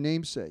for my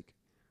name's sake.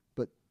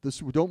 But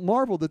don't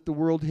marvel that the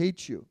world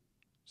hates you.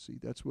 See,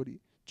 that's what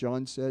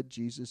John said.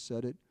 Jesus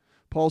said it.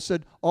 Paul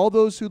said, all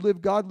those who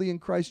live godly in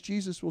Christ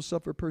Jesus will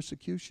suffer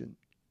persecution.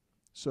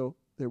 So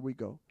there we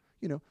go.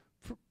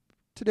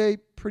 Today,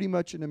 pretty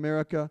much in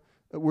America,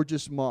 we're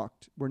just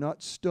mocked. We're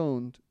not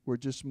stoned. We're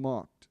just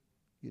mocked,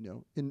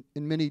 in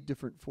many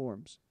different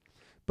forms.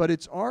 But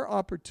it's our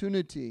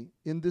opportunity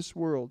in this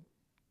world.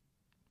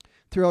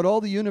 Throughout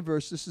all the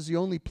universe, this is the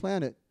only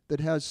planet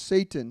that has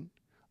Satan,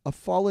 a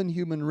fallen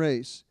human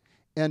race,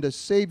 and a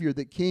Savior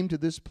that came to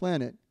this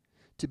planet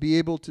to be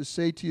able to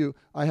say to you,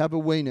 I have a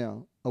way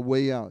now, a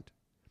way out.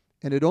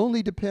 And it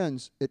only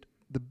depends.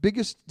 The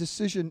biggest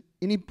decision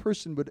any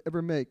person would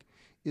ever make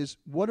is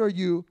what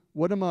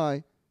am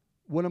I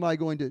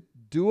going to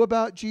do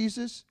about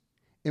Jesus,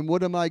 and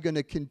what am I going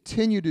to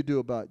continue to do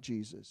about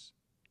Jesus?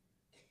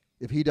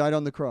 If he died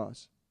on the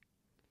cross,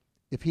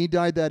 if he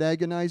died that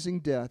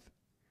agonizing death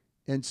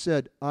and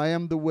said, I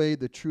am the way,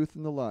 the truth,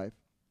 and the life,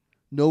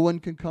 no one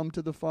can come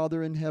to the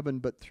Father in heaven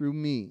but through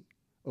me.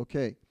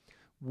 Okay,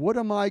 what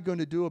am I going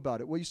to do about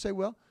it? Well, you say,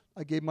 well,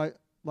 I gave my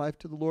life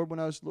to the Lord when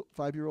I was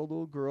a 5-year-old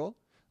little girl.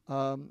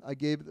 I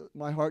gave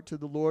my heart to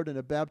the Lord in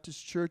a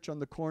Baptist church on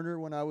the corner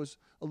when I was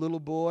a little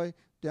boy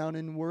down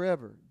in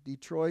wherever,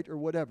 Detroit or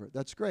whatever.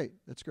 That's great.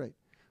 That's great.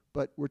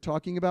 But we're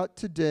talking about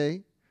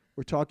today.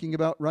 We're talking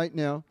about right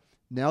now.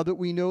 Now that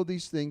we know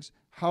these things,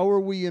 how are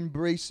we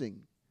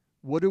embracing?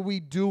 What are we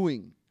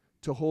doing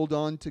to hold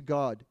on to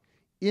God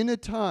in a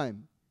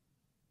time,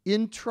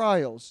 in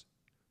trials,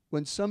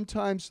 when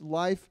sometimes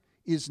life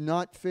is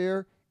not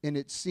fair and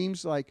it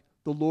seems like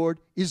the Lord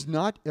is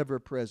not ever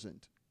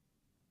present?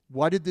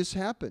 Why did this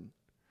happen?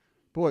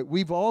 Boy,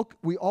 we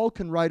all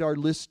can write our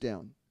list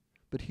down.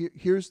 But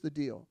here's the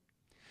deal.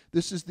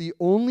 This is the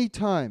only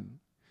time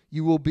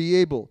you will be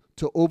able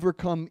to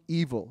overcome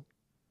evil.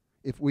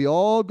 If we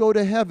all go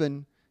to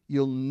heaven,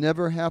 you'll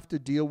never have to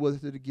deal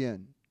with it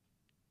again.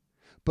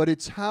 But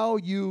it's how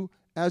you,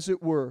 as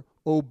it were,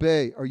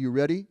 obey. Are you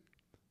ready?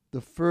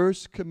 The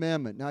first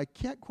commandment. Now, I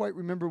can't quite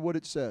remember what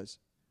it says.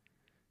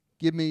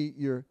 Give me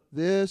your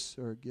this,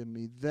 or give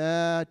me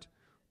that,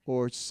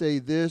 or say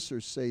this, or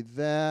say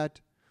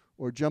that,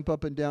 or jump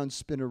up and down,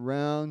 spin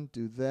around,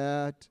 do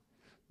that.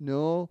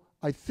 No,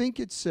 I think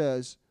it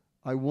says,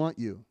 I want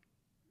you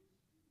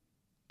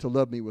to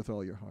love me with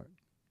all your heart.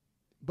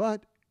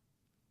 But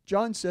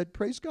John said,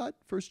 praise God,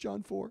 1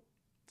 John 4,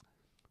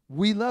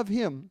 we love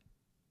him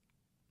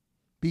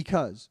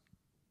because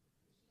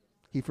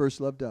he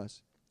first loved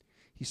us.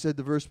 He said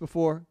the verse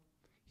before,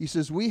 he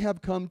says, we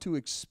have come to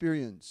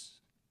experience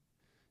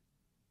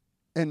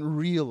and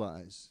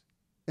realize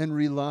and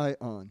rely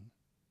on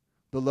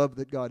the love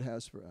that God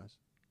has for us.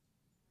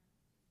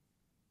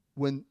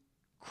 When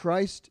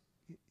Christ,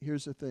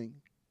 here's the thing,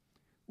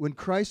 when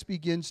Christ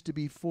begins to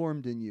be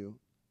formed in you,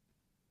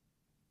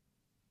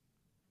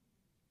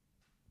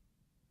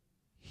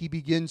 he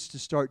begins to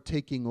start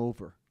taking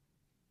over.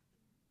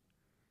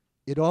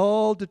 It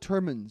all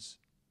determines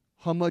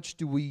how much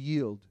do we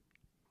yield,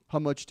 how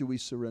much do we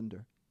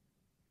surrender.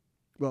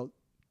 Well,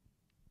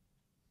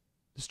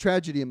 this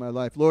tragedy in my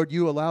life, Lord,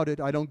 you allowed it,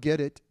 I don't get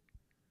it.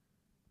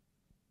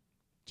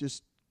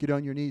 Just get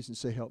on your knees and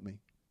say, help me.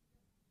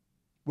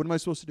 What am I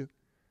supposed to do?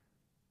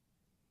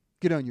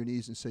 Get on your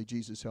knees and say,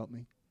 Jesus, help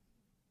me.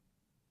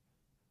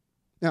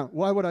 Now,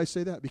 why would I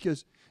say that?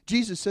 Because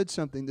Jesus said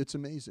something that's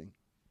amazing.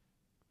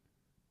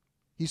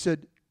 He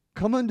said,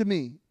 come unto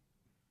me,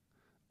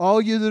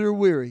 all you that are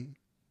weary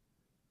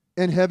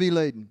and heavy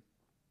laden.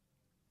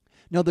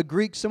 Now, the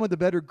Greek, some of the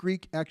better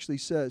Greek actually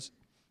says,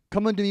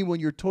 come unto me when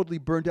you're totally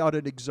burnt out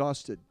and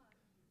exhausted.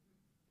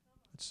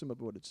 That's some of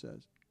what it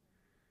says.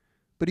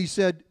 But he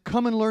said,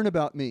 come and learn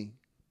about me.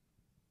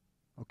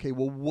 Okay,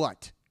 well,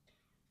 what?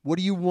 What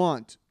do you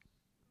want?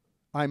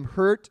 I'm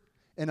hurt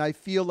and I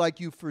feel like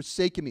you've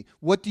forsaken me.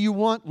 What do you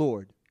want,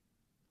 Lord?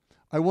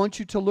 I want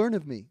you to learn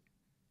of me.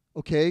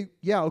 Okay,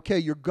 yeah, okay,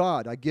 you're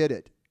God. I get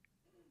it.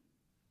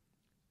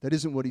 That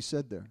isn't what he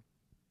said there.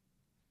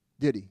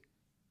 Did he?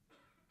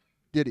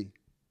 Did he?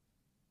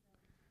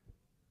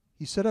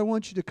 He said, I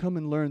want you to come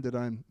and learn that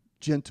I'm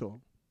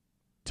gentle,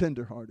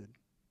 tender-hearted.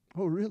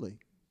 Oh, really?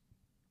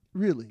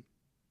 Really?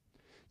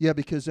 Yeah,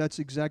 because that's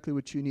exactly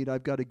what you need.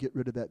 I've got to get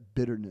rid of that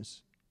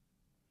bitterness.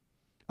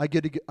 I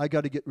got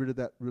to get rid of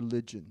that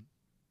religion.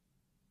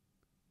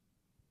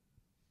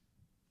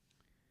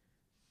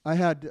 I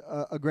had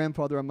a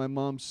grandfather on my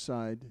mom's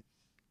side,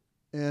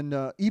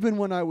 and even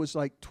when I was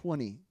like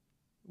 20,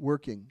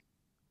 working,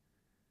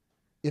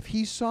 if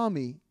he saw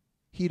me,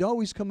 he'd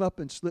always come up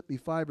and slip me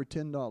 $5 or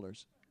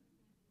 $10.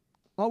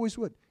 Always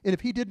would. And if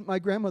he didn't, my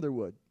grandmother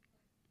would.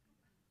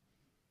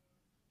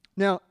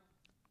 Now,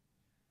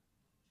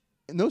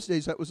 in those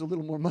days, that was a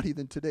little more money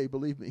than today,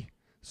 believe me.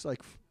 It's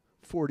like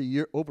 40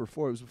 years, over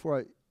 4. It was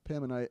before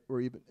Pam and I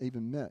were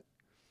even met.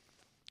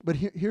 But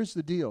here's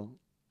the deal,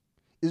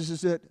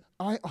 is that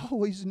I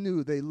always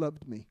knew they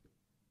loved me.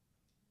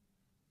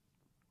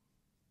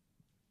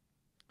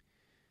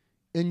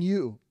 And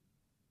you,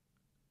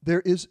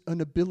 there is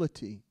an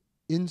ability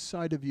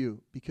inside of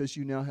you, because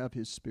you now have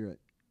his Spirit,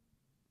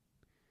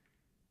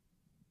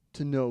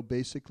 to know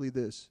basically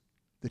this,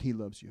 that he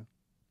loves you.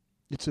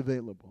 It's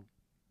available.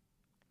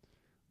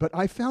 But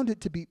I found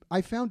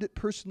it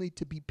personally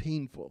to be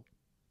painful.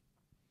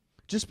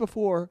 Just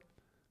before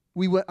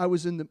I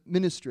was in the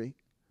ministry,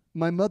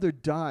 my mother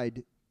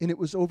died, and it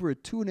was over a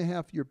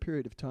 2.5-year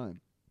period of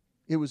time.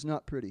 It was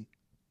not pretty.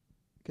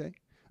 Okay?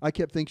 I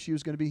kept thinking she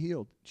was going to be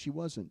healed. She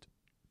wasn't.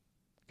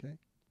 Okay?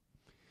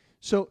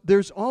 So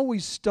there's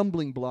always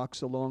stumbling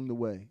blocks along the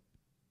way.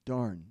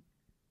 Darn.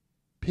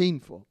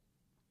 Painful.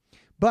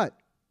 But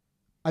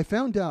I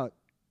found out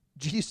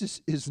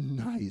Jesus is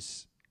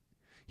nice.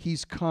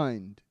 He's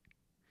kind,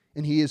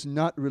 and he is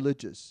not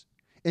religious,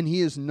 and he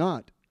is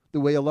not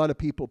the way a lot of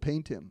people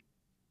paint him.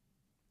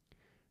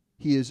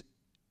 He is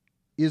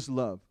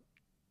love.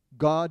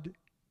 God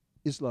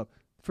is love.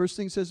 First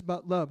thing it says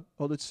about love,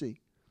 let's see.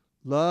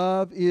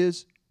 Love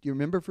is, do you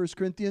remember 1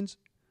 Corinthians?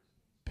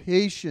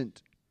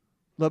 Patient.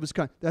 Love is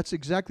kind. That's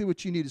exactly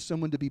what you need, is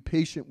someone to be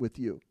patient with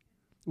you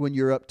when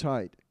you're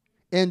uptight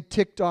and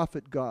ticked off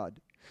at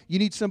God. You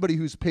need somebody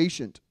who's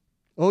patient.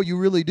 Oh, you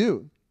really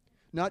do.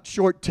 Not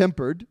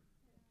short-tempered.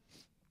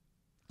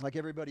 like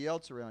everybody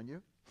else around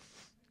you,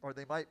 or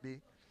they might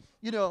be.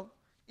 You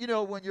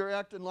know when you're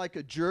acting like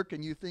a jerk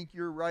and you think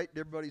you're right and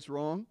everybody's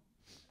wrong?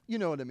 You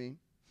know what I mean.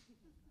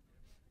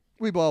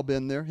 We've all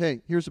been there.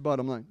 Hey, here's the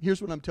bottom line.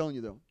 Here's what I'm telling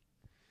you, though.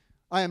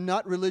 I am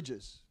not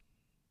religious.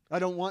 I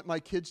don't want my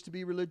kids to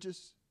be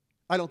religious.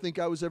 I don't think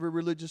I was ever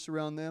religious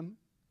around them.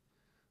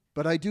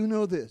 But I do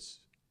know this.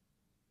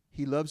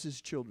 He loves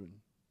his children.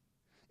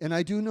 And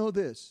I do know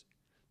this,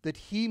 that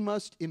he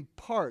must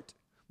impart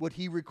what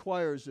he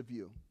requires of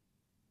you.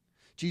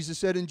 Jesus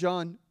said in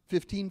John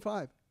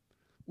 15:5,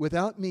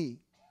 without me,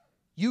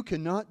 you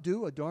cannot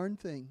do a darn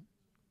thing.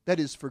 That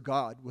is for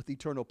God with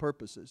eternal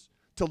purposes.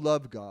 To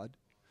love God,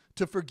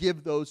 to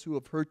forgive those who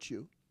have hurt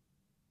you,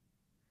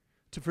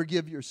 to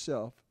forgive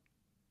yourself,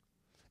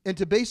 and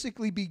to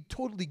basically be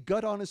totally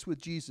gut honest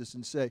with Jesus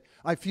and say,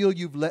 I feel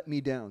you've let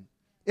me down.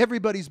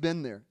 Everybody's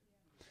been there.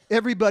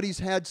 Everybody's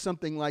had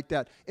something like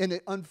that. And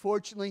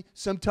unfortunately,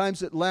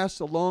 sometimes it lasts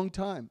a long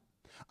time.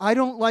 I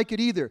don't like it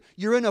either.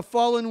 You're in a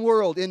fallen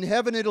world. In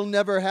heaven, it'll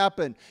never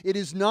happen. It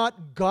is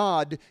not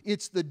God.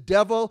 It's the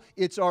devil.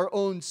 It's our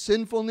own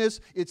sinfulness.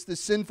 It's the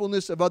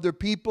sinfulness of other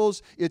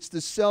people's. It's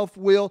the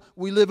self-will.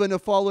 We live in a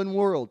fallen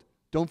world.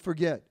 Don't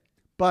forget.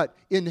 But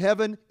in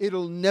heaven,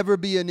 it'll never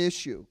be an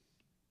issue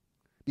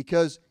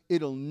because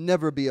it'll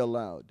never be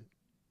allowed.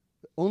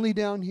 Only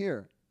down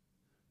here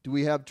do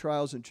we have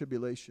trials and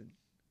tribulation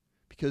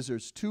because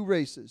there's two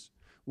races,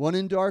 one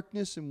in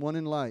darkness and one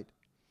in light.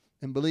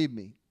 And believe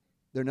me,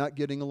 they're not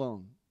getting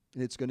along,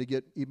 and it's going to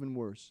get even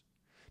worse.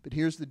 But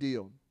here's the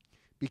deal.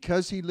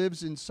 Because he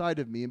lives inside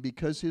of me and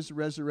because his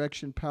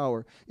resurrection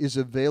power is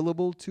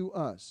available to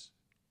us,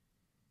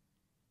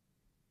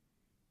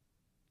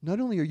 not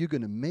only are you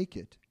going to make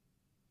it,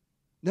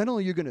 not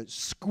only are you going to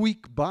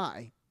squeak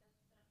by,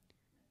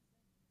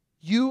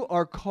 you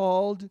are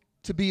called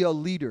to be a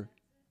leader.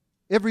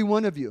 Every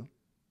one of you.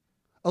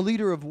 A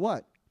leader of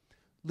what?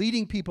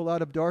 Leading people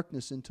out of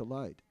darkness into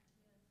light.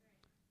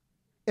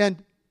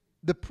 And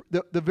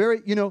the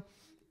very,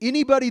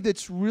 anybody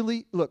that's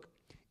really, look,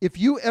 if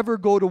you ever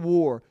go to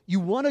war, you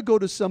want to go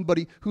to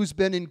somebody who's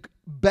been in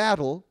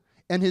battle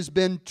and has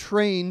been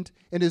trained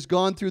and has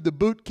gone through the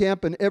boot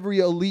camp and every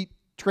elite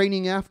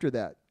training after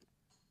that.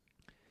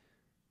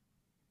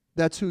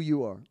 That's who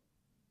you are.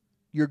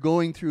 You're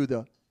going through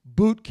the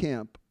boot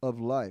camp of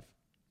life.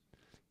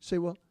 You say,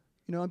 well,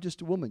 I'm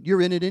just a woman.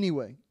 You're in it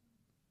anyway.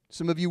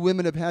 Some of you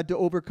women have had to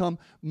overcome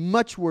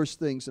much worse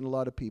things than a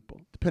lot of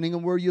people, depending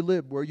on where you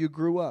live, where you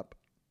grew up.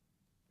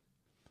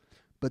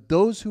 But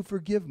those who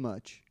forgive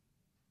much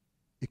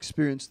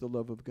experience the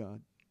love of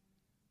God.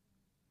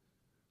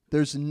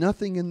 There's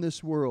nothing in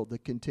this world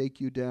that can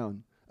take you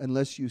down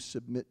unless you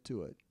submit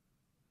to it.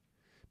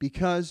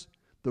 Because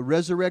the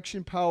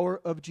resurrection power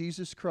of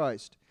Jesus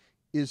Christ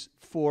is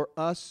for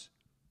us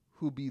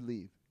who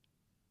believe.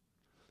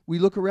 We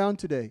look around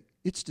today.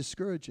 It's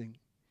discouraging.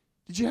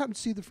 Did you happen to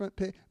see the front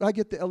page? I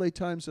get the LA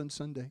Times on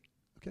Sunday,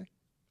 okay?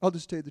 I'll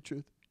just tell you the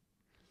truth.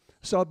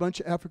 I saw a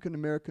bunch of African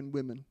American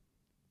women.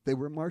 They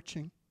were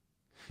marching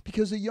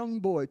because a young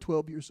boy,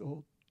 12 years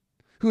old,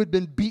 who had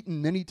been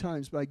beaten many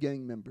times by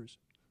gang members,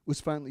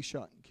 was finally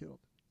shot and killed.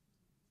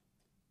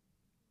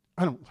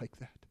 I don't like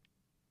that.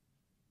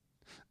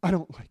 I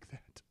don't like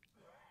that.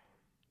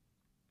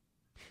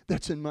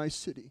 That's in my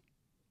city,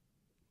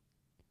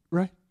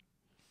 right?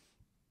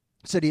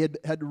 Said he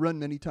had to run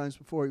many times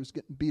before. He was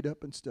getting beat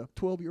up and stuff.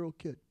 12-year-old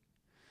kid.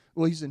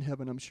 Well, he's in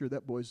heaven. I'm sure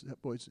that boy's,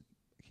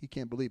 he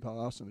can't believe how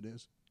awesome it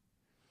is.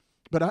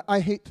 But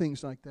I hate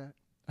things like that.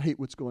 I hate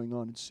what's going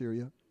on in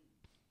Syria.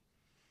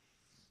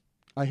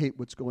 I hate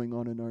what's going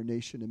on in our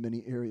nation in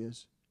many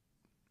areas.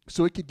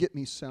 So it could get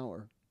me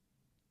sour.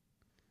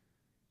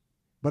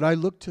 But I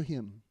look to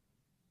him.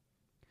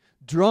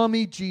 Draw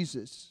me,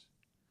 Jesus,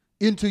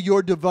 into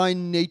your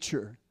divine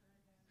nature.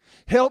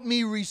 Help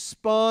me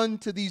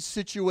respond to these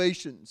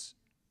situations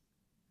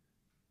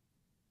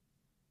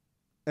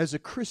as a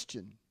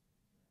Christian,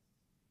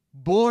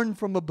 born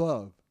from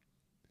above,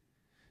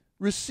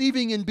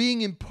 receiving and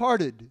being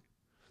imparted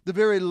the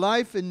very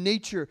life and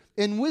nature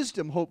and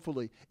wisdom,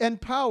 hopefully,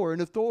 and power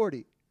and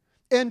authority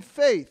and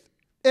faith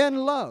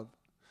and love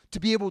to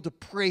be able to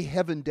pray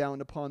heaven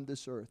down upon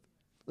this earth.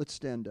 Let's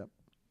stand up.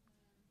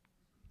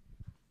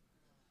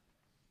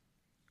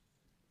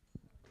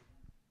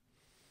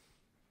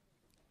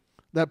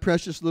 That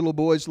precious little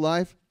boy's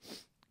life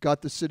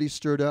got the city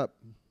stirred up.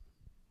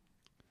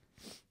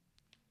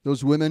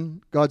 Those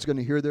women, God's going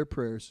to hear their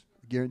prayers.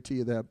 I guarantee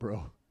you that,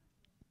 bro.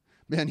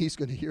 Man, he's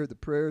going to hear the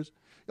prayers.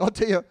 I'll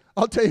tell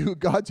you who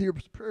God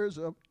hears prayers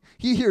of.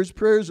 He hears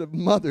prayers of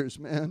mothers,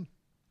 man.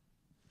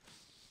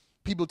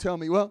 People tell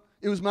me, well,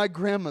 it was my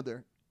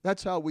grandmother.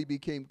 That's how we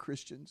became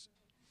Christians.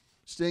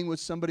 Staying with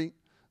somebody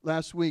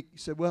last week, he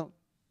said, well,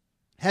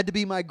 had to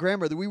be my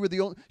grandmother.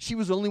 She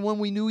was the only one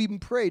we knew even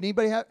prayed.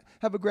 Anybody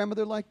have a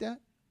grandmother like that?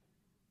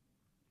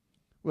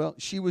 Well,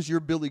 she was your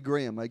Billy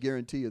Graham, I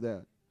guarantee you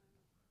that.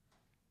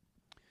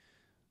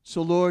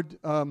 So, Lord,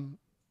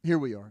 here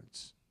we are.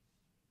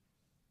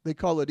 They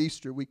call it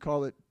Easter. We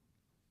call it,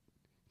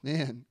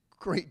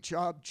 Great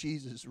job,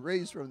 Jesus.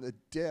 Raised from the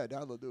dead.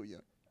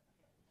 Hallelujah.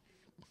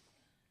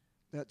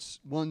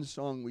 That's one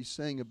song we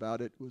sang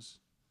about it was,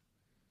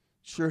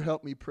 sure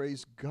help me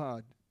praise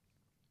God.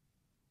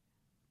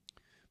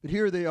 But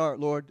here they are,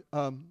 Lord.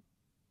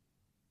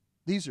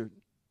 These are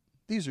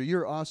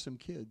your awesome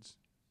kids.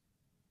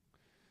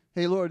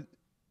 Hey, Lord,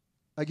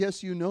 I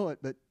guess you know it,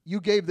 but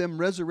you gave them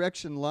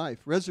resurrection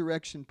life,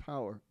 resurrection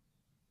power.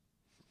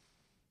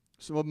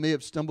 Some of them may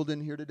have stumbled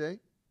in here today,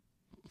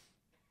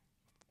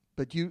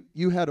 but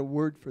you had a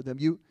word for them.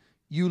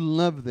 You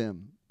love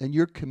them, and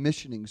you're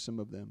commissioning some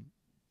of them.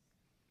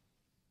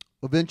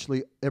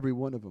 Eventually, every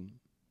one of them.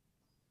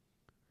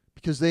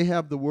 Because they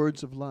have the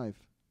words of life.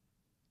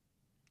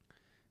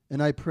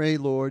 And I pray,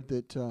 Lord,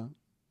 that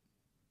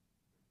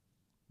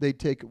they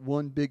take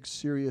one big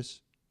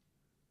serious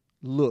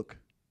look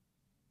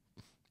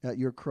at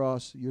your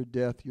cross, your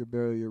death, your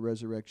burial, your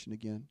resurrection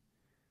again.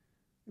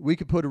 We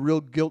could put a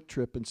real guilt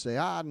trip and say,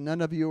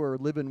 none of you are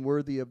living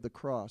worthy of the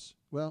cross.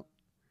 Well,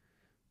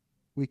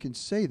 we can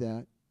say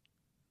that,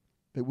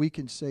 but we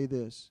can say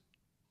this.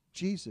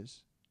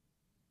 Jesus,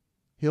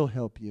 He'll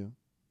help you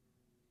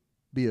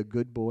be a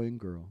good boy and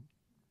girl.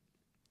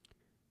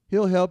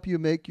 He'll help you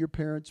make your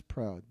parents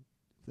proud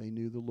if they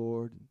knew the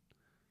Lord.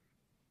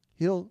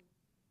 He'll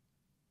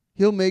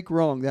make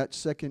wrong that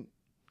second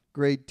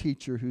grade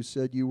teacher who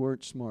said you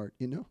weren't smart.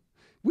 You know,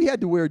 we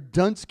had to wear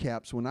dunce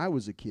caps when I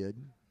was a kid.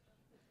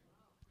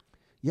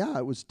 Yeah,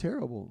 it was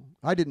terrible.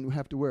 I didn't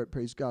have to wear it,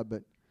 praise God,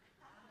 but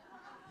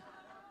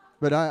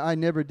I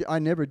never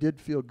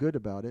did feel good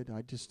about it.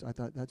 I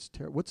thought that's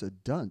terrible. What's a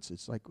dunce?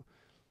 It's like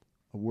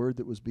a word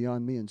that was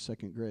beyond me in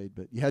second grade.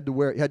 But you had to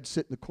wear it. You had to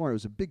sit in the corner. It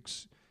was a big,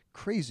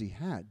 crazy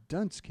hat,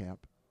 dunce cap.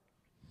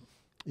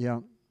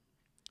 Yeah.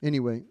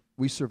 Anyway,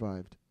 we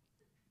survived.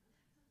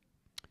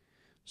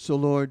 So,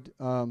 Lord,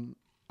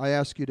 I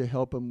ask you to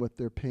help them with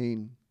their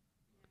pain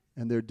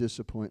and their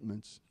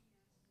disappointments.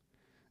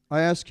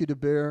 I ask you to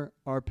bear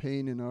our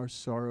pain and our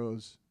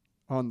sorrows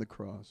on the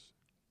cross.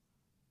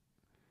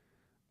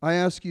 I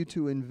ask you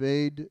to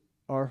invade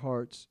our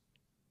hearts.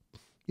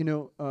 You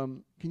know,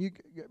 can you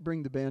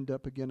bring the band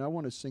up again? I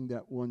want to sing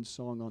that one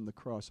song on the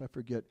cross. I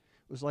forget.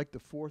 It was like the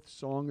fourth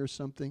song or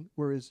something.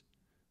 Are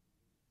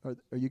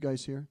you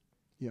guys here?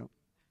 Yeah.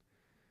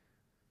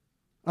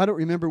 I don't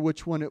remember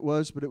which one it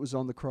was, but it was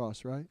on the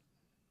cross, right?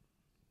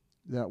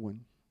 That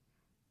one.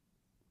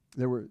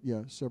 There were,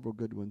 several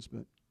good ones,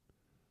 but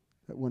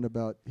that one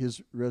about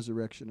his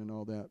resurrection and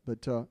all that.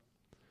 But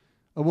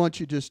I want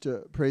you just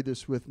to pray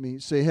this with me.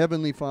 Say,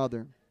 Heavenly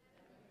Father,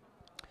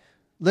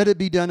 let it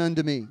be done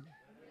unto me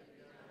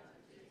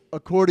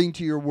according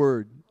to your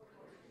word.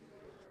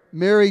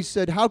 Mary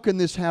said, how can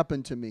this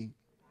happen to me?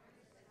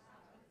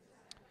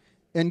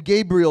 And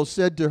Gabriel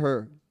said to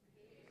her,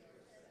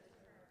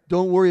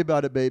 don't worry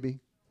about it, baby.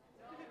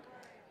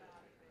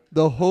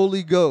 The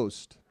Holy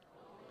Ghost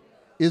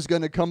is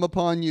going to come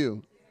upon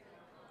you.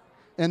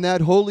 And that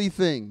holy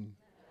thing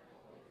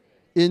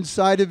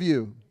inside of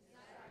you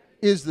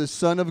is the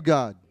Son of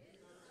God.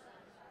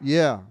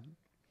 Yeah.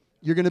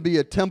 You're going to be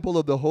a temple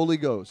of the Holy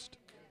Ghost.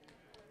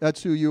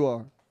 That's who you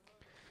are.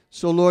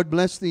 So, Lord,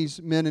 bless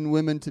these men and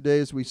women today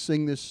as we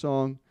sing this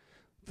song.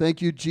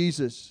 Thank you,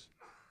 Jesus,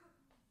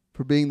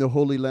 for being the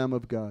Holy Lamb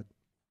of God.